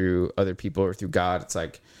community or through other people or through God, it's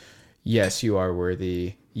like, yes, you are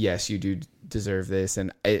worthy. Yes, you do deserve this.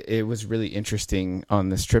 And it was really interesting on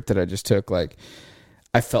this trip that I just took. Like,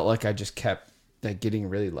 I felt like I just kept like getting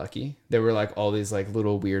really lucky. There were like all these like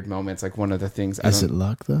little weird moments. Like one of the things, is it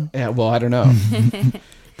luck though? Yeah, well, I don't know.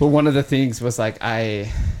 But one of the things was like,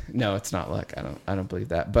 no, it's not luck. I don't believe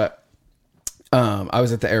that. But I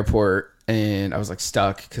was at the airport and I was like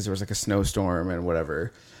stuck because there was like a snowstorm and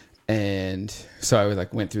whatever. And so I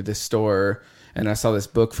like went through this store and I saw this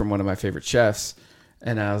book from one of my favorite chefs.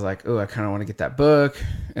 And I was like, oh, I kind of want to get that book.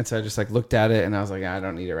 And so I just like looked at it and I was like, I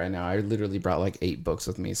don't need it right now. I literally brought like 8 books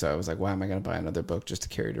with me. So I was like, why am I going to buy another book just to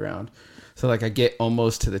carry it around? So like I get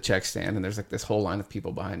almost to the check stand and there's like this whole line of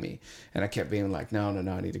people behind me. And I kept being like, no,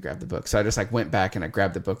 I need to grab the book. So I just like went back and I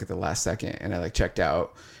grabbed the book at the last second and I like checked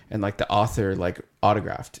out, and like the author like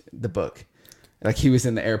autographed the book. Like he was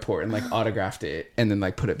in the airport and like autographed it and then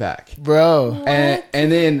like put it back, bro.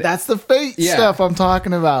 And then that's the fate stuff I'm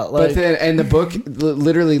talking about. Like, but then, and the book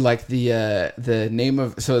literally like the name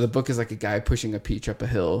of, so the book is like a guy pushing a peach up a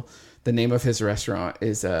hill. The name of his restaurant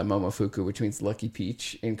is Momofuku, which means lucky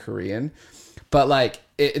peach in Korean. But like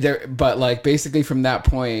basically from that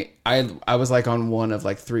point, I was like on one of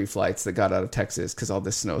like 3 flights that got out of Texas because all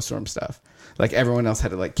this snowstorm stuff. Like everyone else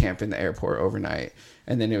had to like camp in the airport overnight.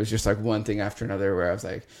 And then it was just like one thing after another where I was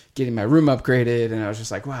like getting my room upgraded and I was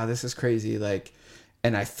just like, wow, this is crazy. Like,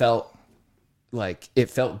 and I felt like it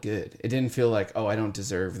felt good. It didn't feel like, oh, I don't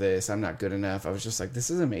deserve this, I'm not good enough. I was just like, this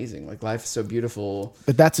is amazing. Like life is so beautiful.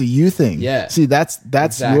 But that's a you thing. Yeah. See, that's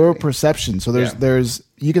Exactly. your perception. So there's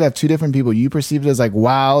you could have two different people. You perceive it as like,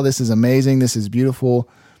 wow, this is amazing, this is beautiful,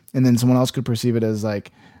 and then someone else could perceive it as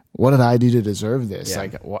like, what did I do to deserve this?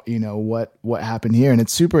 Like, what happened here? And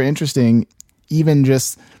it's super interesting. Even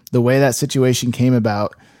just the way that situation came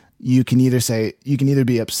about, you can either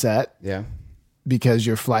be upset Yeah. because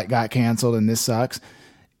your flight got canceled and this sucks,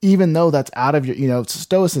 even though that's out of your, it's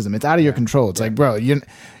stoicism. It's out of your control. It's like, bro,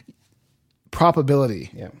 probability.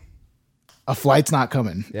 Yeah. A flight's not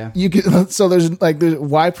coming. Yeah. You can, so there's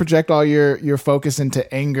why project all your focus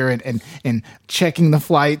into anger and checking the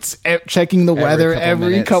flights, checking the weather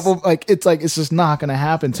every couple, it's just not going to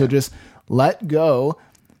happen. So just let go.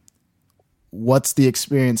 What's the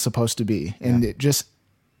experience supposed to be? And it just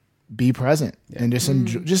be present and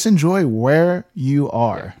just enjoy where you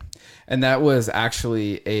are. Yeah. And that was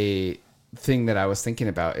actually a thing that I was thinking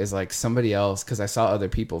about, is like somebody else, because I saw other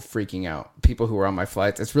people freaking out, people who were on my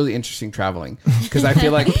flights. It's really interesting traveling because I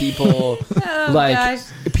feel like people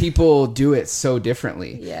people do it so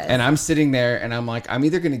differently. Yes. And I'm sitting there and I'm like, I'm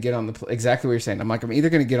either going to get on the exactly what you're saying. I'm like, I'm either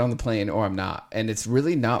going to get on the plane or I'm not. And it's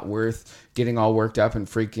really not worth getting all worked up and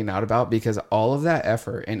freaking out about, because all of that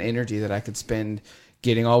effort and energy that I could spend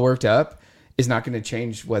getting all worked up is not going to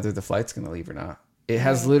change whether the flight's going to leave or not. It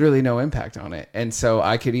has literally no impact on it. And so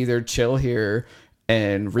I could either chill here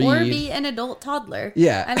and read, or be an adult toddler.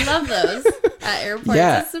 Yeah. I love those at airports.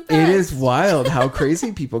 Yeah, It's the best. it is wild how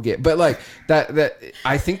crazy people get. But like that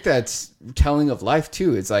I think that's telling of life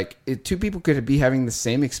too. It's like two people could be having the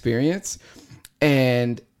same experience,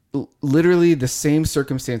 and literally the same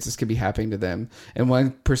circumstances could be happening to them, and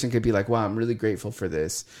one person could be like, wow, I'm really grateful for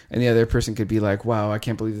this, and the other person could be like, wow, I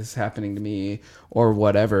can't believe this is happening to me, or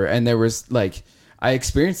whatever. And there was like, I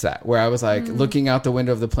experienced that where I was like looking out the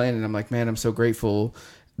window of the plane and I'm like, man, I'm so grateful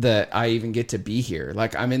that I even get to be here.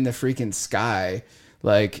 Like I'm in the freaking sky,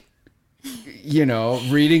 like,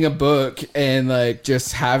 reading a book and like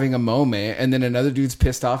just having a moment. And then another dude's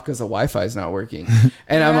pissed off because the Wi-Fi is not working.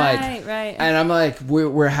 And I'm like,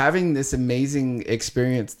 we're having this amazing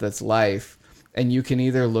experience that's life. And you can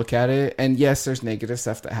either look at it, and yes, there's negative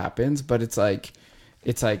stuff that happens, but it's like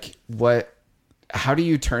how do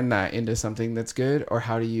you turn that into something that's good, or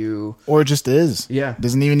how do you, or it just is. Yeah.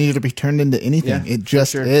 Doesn't even need to be turned into anything. Yeah, it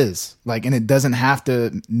just sure. is. Like, and it doesn't have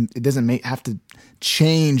to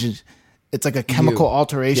change. It's like a chemical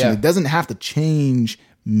alteration. Yeah. It doesn't have to change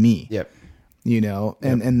me. Yep.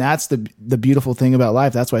 And that's the beautiful thing about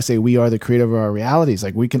life. That's why I say we are the creator of our realities.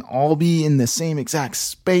 Like we can all be in the same exact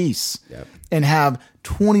space and have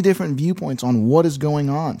 20 different viewpoints on what is going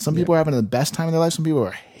on. Some people are having the best time of their life. Some people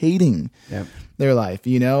are hating their life,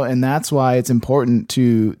 and that's why it's important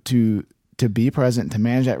to be present, to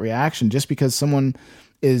manage that reaction. Just because someone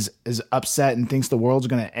is upset and thinks the world's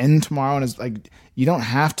going to end tomorrow, and is like, you don't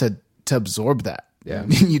have to absorb that. Yeah.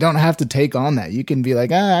 You don't have to take on that. You can be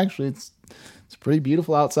like, actually it's pretty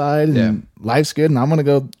beautiful outside and life's good and I'm going to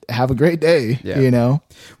go have a great day,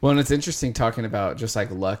 Well, and it's interesting talking about just like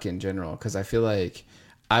luck in general, because I feel like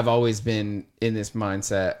I've always been in this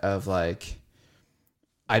mindset of like,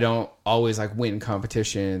 I don't always like win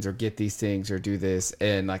competitions or get these things or do this.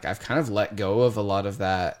 And like, I've kind of let go of a lot of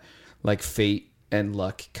that like fate and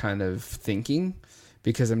luck kind of thinking,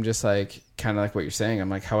 because I'm just like, kind of like what you're saying. I'm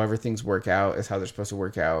like, however things work out is how they're supposed to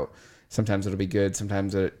work out. Sometimes it'll be good.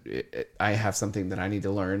 Sometimes I have something that I need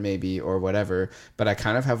to learn maybe, or whatever, but I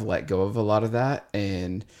kind of have let go of a lot of that.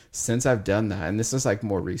 And since I've done that, and this is like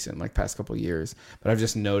more recent, like past couple of years, but I've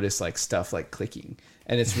just noticed like stuff like clicking.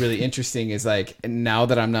 And it's really interesting is like, now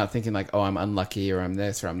that I'm not thinking like, oh, I'm unlucky or I'm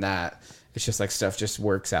this or I'm that, it's just like stuff just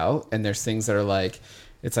works out. And there's things that are like,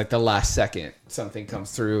 it's like the last second something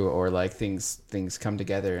comes through, or like things come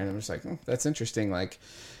together. And I'm just like, that's interesting. Like,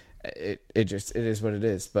 it is what it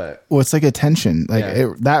is. But it's like attention. Like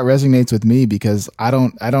that resonates with me, because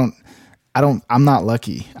I'm not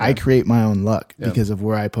lucky. Yeah. I create my own luck because of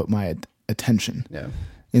where I put my attention. Yeah.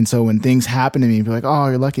 And so when things happen to me, people are like, oh,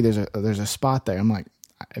 you're lucky. There's a spot there. I'm like,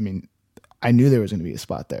 I knew there was going to be a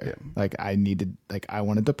spot there. Yeah. Like I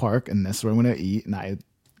wanted to park, and that's where I'm going to eat. And I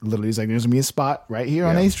literally was like, there's going to be a spot right here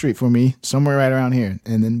on 8th Street for me, somewhere right around here.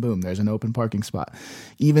 And then boom, there's an open parking spot.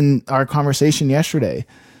 Even our conversation yesterday,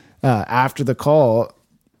 after the call,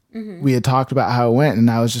 we had talked about how it went, and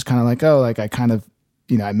I was just kind of like, oh, like I kind of,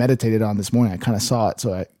 I meditated on this morning. I kind of saw it.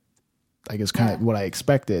 So I guess kind of what I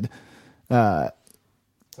expected.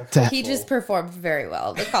 He just performed very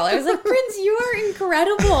well. The caller was like, Prince, you are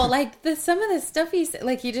incredible. Like some of the stuff he said,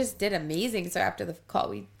 like he just did amazing. So after the call,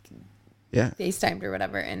 we FaceTimed or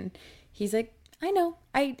whatever. And he's like, I know.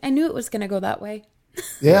 I knew it was going to go that way.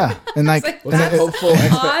 Yeah. And like, That's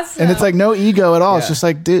awesome. and it's like no ego at all. It's Yeah. just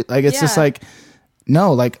like, dude, like, it's just Yeah. like,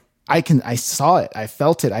 no, like I saw it. I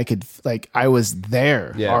felt it. I was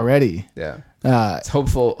there Yeah. already. Yeah. It's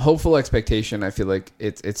hopeful expectation. I feel like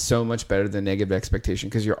it's so much better than negative expectation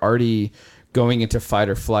because you're already going into fight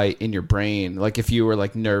or flight in your brain. Like if you were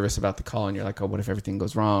like nervous about the call and you're like, oh, what if everything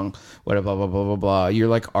goes wrong? What blah, blah, blah, blah, blah. You're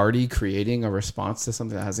like already creating a response to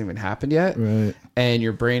something that hasn't even happened yet. Right. And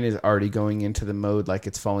your brain is already going into the mode like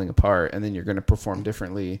it's falling apart and then you're going to perform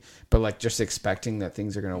differently. But like just expecting that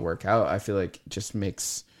things are going to work out, I feel like just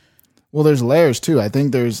makes... Well, there's layers too. I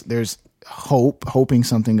think there's hoping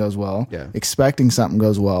something goes well, Yeah. expecting something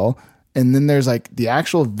goes well. And then there's like the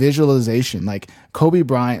actual visualization, like Kobe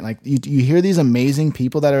Bryant, like you hear these amazing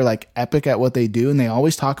people that are like epic at what they do. And they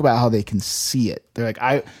always talk about how they can see it. They're like,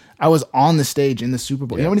 I was on the stage in the Super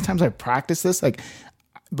Bowl. You know how many times I practiced this? Like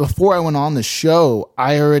before I went on the show,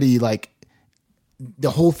 I already like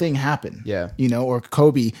the whole thing happened. Yeah. You know, or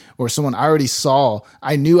Kobe or someone I already saw.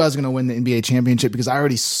 I knew I was going to win the NBA championship because I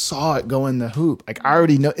already saw it go in the hoop. Like I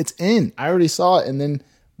already know it's in. I already saw it and then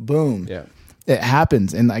boom. Yeah. It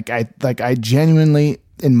happens. And I genuinely,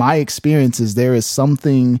 in my experiences, there is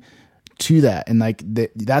something to that. And like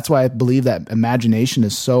that's why I believe that imagination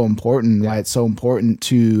is so important, why it's so important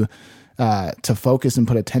to focus and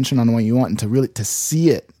put attention on what you want and to really to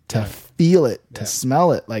see it, to feel it, to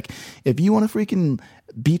smell it. Like if you want a freaking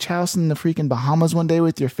beach house in the freaking Bahamas one day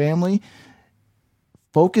with your family,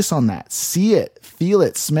 focus on that. See it, feel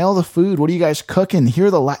it, smell the food. What are you guys cooking? Hear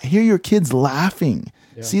your kids laughing.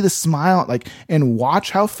 Yeah. See the smile, like, and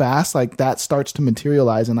watch how fast like that starts to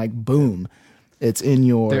materialize and like boom, it's in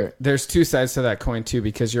your. There's two sides to that coin too,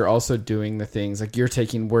 because you're also doing the things like you're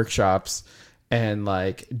taking workshops and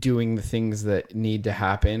like doing the things that need to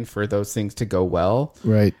happen for those things to go well.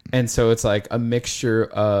 Right. And so it's like a mixture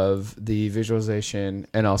of the visualization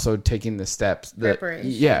and also taking the steps.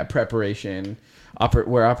 Preparation. Preparation.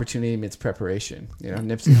 Where opportunity meets preparation. You know,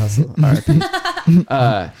 Nipsey Hussle.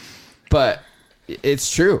 RIP. But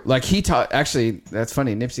it's true. Like actually, that's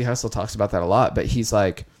funny. Nipsey Hussle talks about that a lot, but he's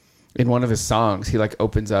like, in one of his songs, he like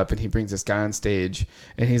opens up and he brings this guy on stage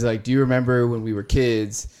and he's like, do you remember when we were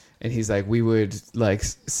kids? And he's like, we would like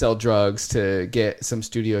sell drugs to get some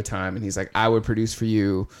studio time. And he's like, I would produce for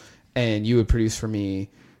you and you would produce for me.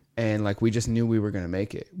 And like, we just knew we were going to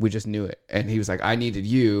make it. We just knew it. And he was like, I needed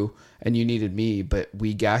you and you needed me, but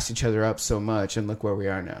we gassed each other up so much and look where we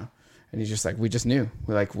are now. And he's just like, we just knew.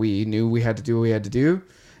 We knew we had to do what we had to do.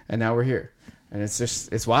 And now we're here. And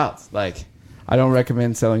it's wild. Like, I don't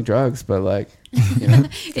recommend selling drugs, but like, you know,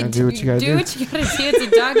 do what you gotta do. Do what you gotta do. It's a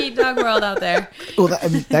dog-eat-dog world out there. Well,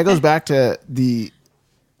 that goes back to the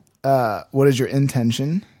what is your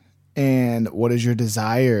intention and what is your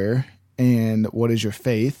desire and what is your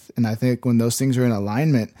faith. And I think when those things are in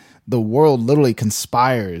alignment, the world literally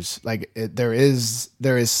conspires. Like there is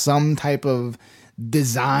some type of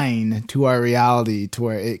design to our reality to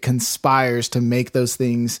where it conspires to make those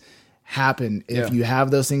things happen. If you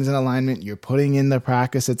have those things in alignment, you're putting in the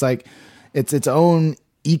practice. It's like it's its own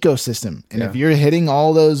ecosystem. And if you're hitting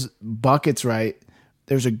all those buckets right,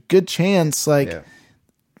 there's a good chance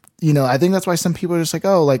you know, I think that's why some people are just like,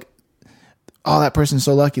 oh, that person's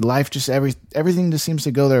so lucky. Life just everything just seems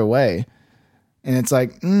to go their way. And it's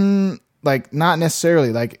like, like not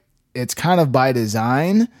necessarily. Like it's kind of by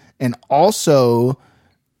design, and also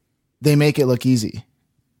they make it look easy.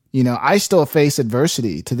 You know, I still face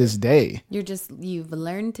adversity to this day. You've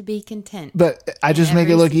learned to be content. But I just make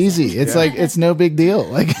it look easy. It's like, it's no big deal.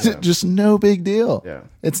 Like, it's just no big deal. Yeah.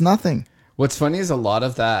 It's nothing. What's funny is a lot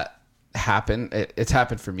of that happened. It's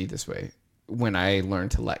happened for me this way when I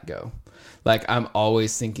learned to let go. Like, I'm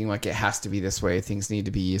always thinking like it has to be this way. Things need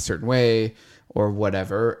to be a certain way or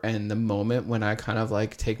whatever. And the moment when I kind of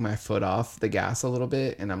like take my foot off the gas a little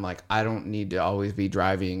bit and I'm like, I don't need to always be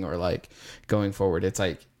driving or like going forward. It's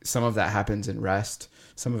like some of that happens in rest.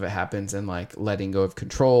 Some of it happens in like letting go of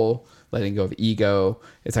control, letting go of ego.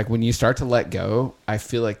 It's like when you start to let go, I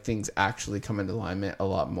feel like things actually come into alignment a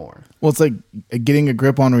lot more. Well, it's like getting a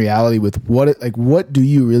grip on reality with what do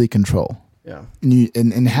you really control? Yeah.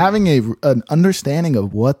 And having an understanding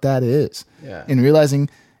of what that is. Yeah. And realizing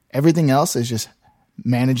everything else is just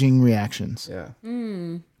managing reactions. Yeah.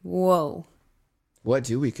 Whoa. What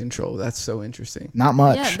do we control? That's so interesting. Not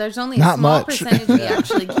much. Yeah, there's only Not a small much. percentage we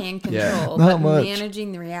actually can control. Yeah. But Not much.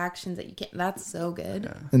 managing the reactions that you can't, that's so good.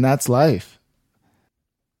 Yeah. And that's life.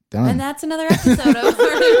 Done. And that's another episode of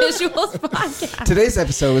the Visuals Podcast. Today's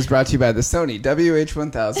episode was brought to you by the Sony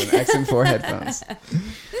WH-1000 XM4 headphones.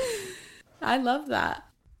 I love that.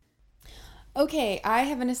 Okay, I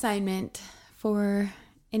have an assignment for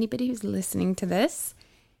anybody who's listening to this.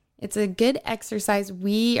 It's a good exercise.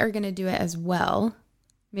 We are going to do it as well.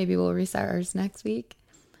 Maybe we'll restart ours next week.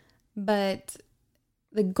 But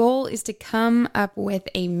the goal is to come up with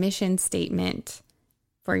a mission statement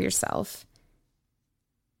for yourself.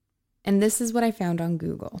 And this is what I found on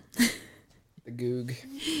Google. The Goog.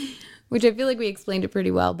 Which I feel like we explained it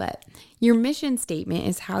pretty well, but your mission statement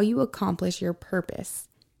is how you accomplish your purpose.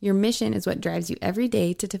 Your mission is what drives you every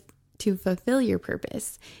day to fulfill your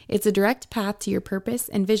purpose. It's a direct path to your purpose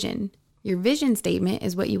and vision. Your vision statement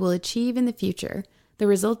is what you will achieve in the future, the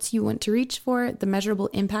results you want to reach for, the measurable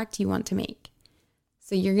impact you want to make.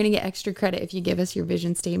 So you're going to get extra credit if you give us your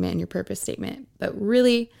vision statement and your purpose statement. But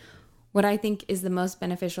really, what I think is the most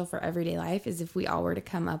beneficial for everyday life is if we all were to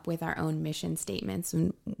come up with our own mission statements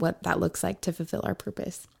and what that looks like to fulfill our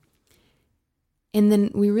purpose. And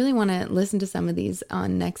then we really want to listen to some of these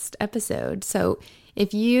on next episode. So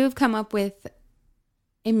if you've come up with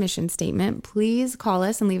a mission statement, please call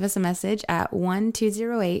us and leave us a message at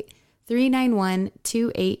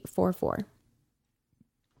 1-208-391-2844.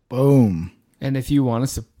 Boom. And if you want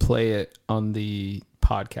us to play it on the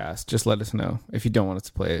podcast, just let us know. If you don't want us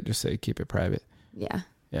to play it, just say keep it private. Yeah.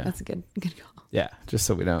 Yeah. That's a good call. Yeah, just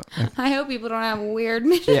so we don't. I hope people don't have weird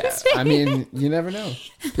mission statements. I mean, you never know.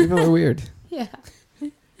 People are weird. Yeah.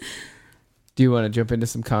 Do you want to jump into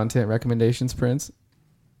some content recommendations, Prince?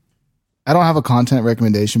 I don't have a content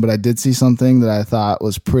recommendation, but I did see something that I thought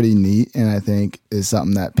was pretty neat and I think is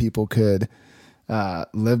something that people could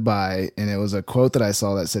live by. And it was a quote that I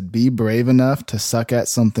saw that said, "Be brave enough to suck at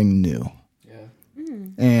something new." Yeah.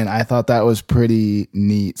 And I thought that was pretty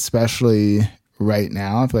neat, especially right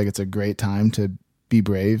now. I feel like it's a great time to be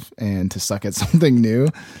brave and to suck at something new.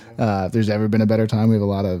 If there's ever been a better time, we have a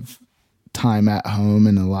lot of time at home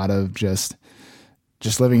and a lot of just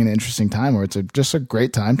living an interesting time where it's just a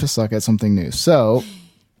great time to suck at something new. So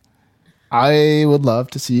I would love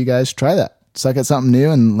to see you guys try that. Suck at something new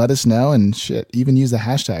and let us know, and shit, even use the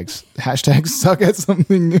hashtags. Hashtag suck at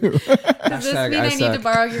something new. Does this mean I need to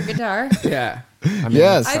borrow your guitar? Yeah. I mean,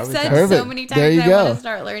 Yes. I've said Perfect. so many There times you I go. want to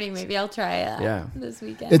start learning. Maybe I'll try it this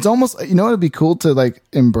weekend. It's almost, you know, it'd be cool to like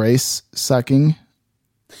embrace sucking,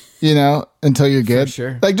 you know, until you're good.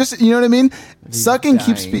 sure. Like just, you know what I mean? Sucking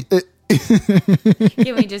keeps dying.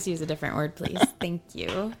 Can we just use a different word, please? Thank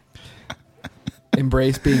you.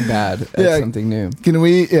 Embrace being bad at Yeah. something new. Can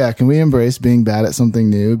we embrace being bad at something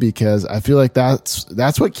new? Because I feel like that's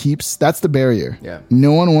the barrier. Yeah.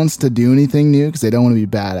 No one wants to do anything new because they don't want to be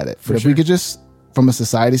bad at it. But if we could just, from a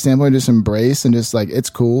society standpoint, just embrace and just like, it's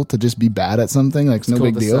cool to just be bad at something. Like, it's no cool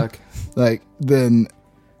big to deal. suck. Like, then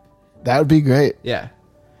that would be great. Yeah.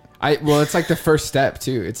 Well, it's like the first step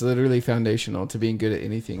too. It's literally foundational to being good at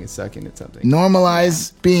anything is sucking at something.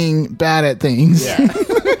 Normalize being bad at things. Yeah.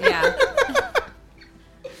 Yeah.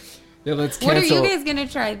 Yeah, let's What are cancel. you guys gonna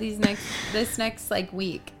try this next like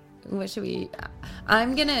week? What should we?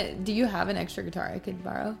 Do you have an extra guitar I could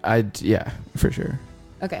borrow? Yeah, for sure.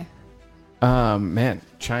 Okay. Man,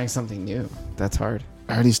 trying something new. That's hard.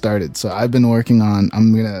 I already started. So I've been working on,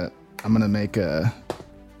 I'm gonna make an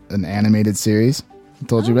animated series. I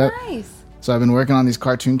told you about. Nice. So I've been working on these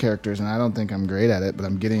cartoon characters, and I don't think I'm great at it, but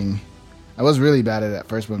I was really bad at it at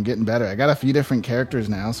first, but I'm getting better. I got a few different characters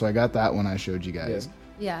now, so I got that one I showed you guys.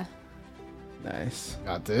 Yeah. Nice.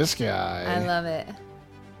 Got this guy. I love it.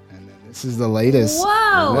 And then this is the latest.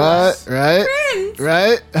 Whoa. What? Right? Prince.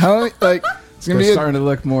 Right? How, like, it's gonna They're be starting to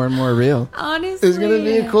look more and more real. Honestly. it's gonna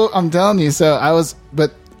be cool. I'm telling you.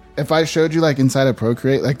 But if I showed you like inside of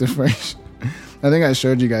Procreate, like the first, I think I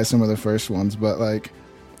showed you guys some of the first ones, but like,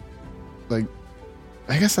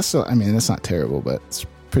 I guess that's still, I mean, that's not terrible, but it's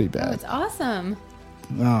pretty Oh, bad. it's awesome.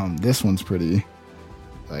 This one's pretty,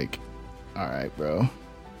 like, all right, bro.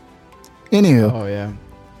 Anywho, Oh yeah.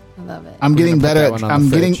 I love it. I'm getting gonna put better that at one on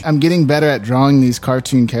the fridge. I'm getting better at drawing these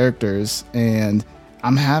cartoon characters, and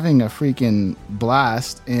I'm having a freaking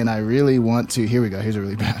blast. And I really want to. Here we go. Here's a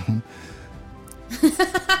really bad one.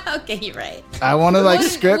 Okay, you're right. I want to like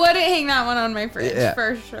script. Wouldn't hang that one on my fridge Yeah.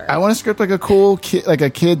 for sure. I want to script like a cool kid, like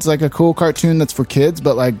a cool cartoon that's for kids,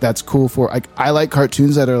 but like that's cool for like I like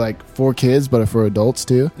cartoons that are like for kids but are for adults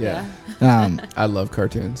too. Yeah. Yeah. I love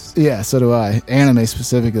cartoons. Yeah, so do I. Anime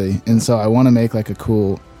specifically, and so I want to make like a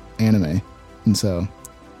cool anime, and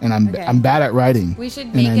I'm Okay. I'm bad at writing. We should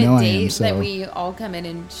And make I a know I date am, so- that we all come in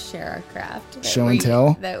and share our craft. that Show and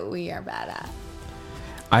tell? That we are bad at.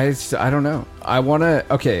 I don't know. I want to.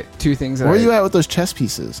 Okay, two things. That Where are you at with those chess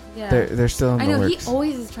pieces? Yeah. They're still in I the know, works. he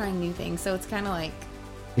always is trying new things, so it's kind of like,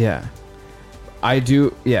 Yeah. I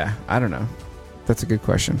do. Yeah. I don't know. That's a good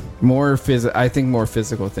question. I think more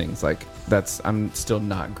physical things like I'm still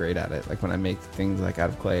not great at it. Like when I make things like out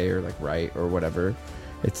of clay or like write or whatever,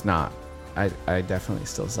 it's not. I definitely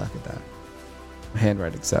still suck at that. My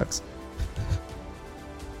handwriting sucks.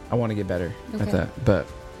 I want to get better at that, but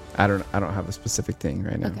I don't have a specific thing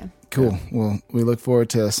right now. Okay. Cool. Well, we look forward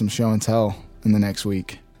to some show and tell in the next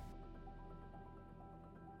week.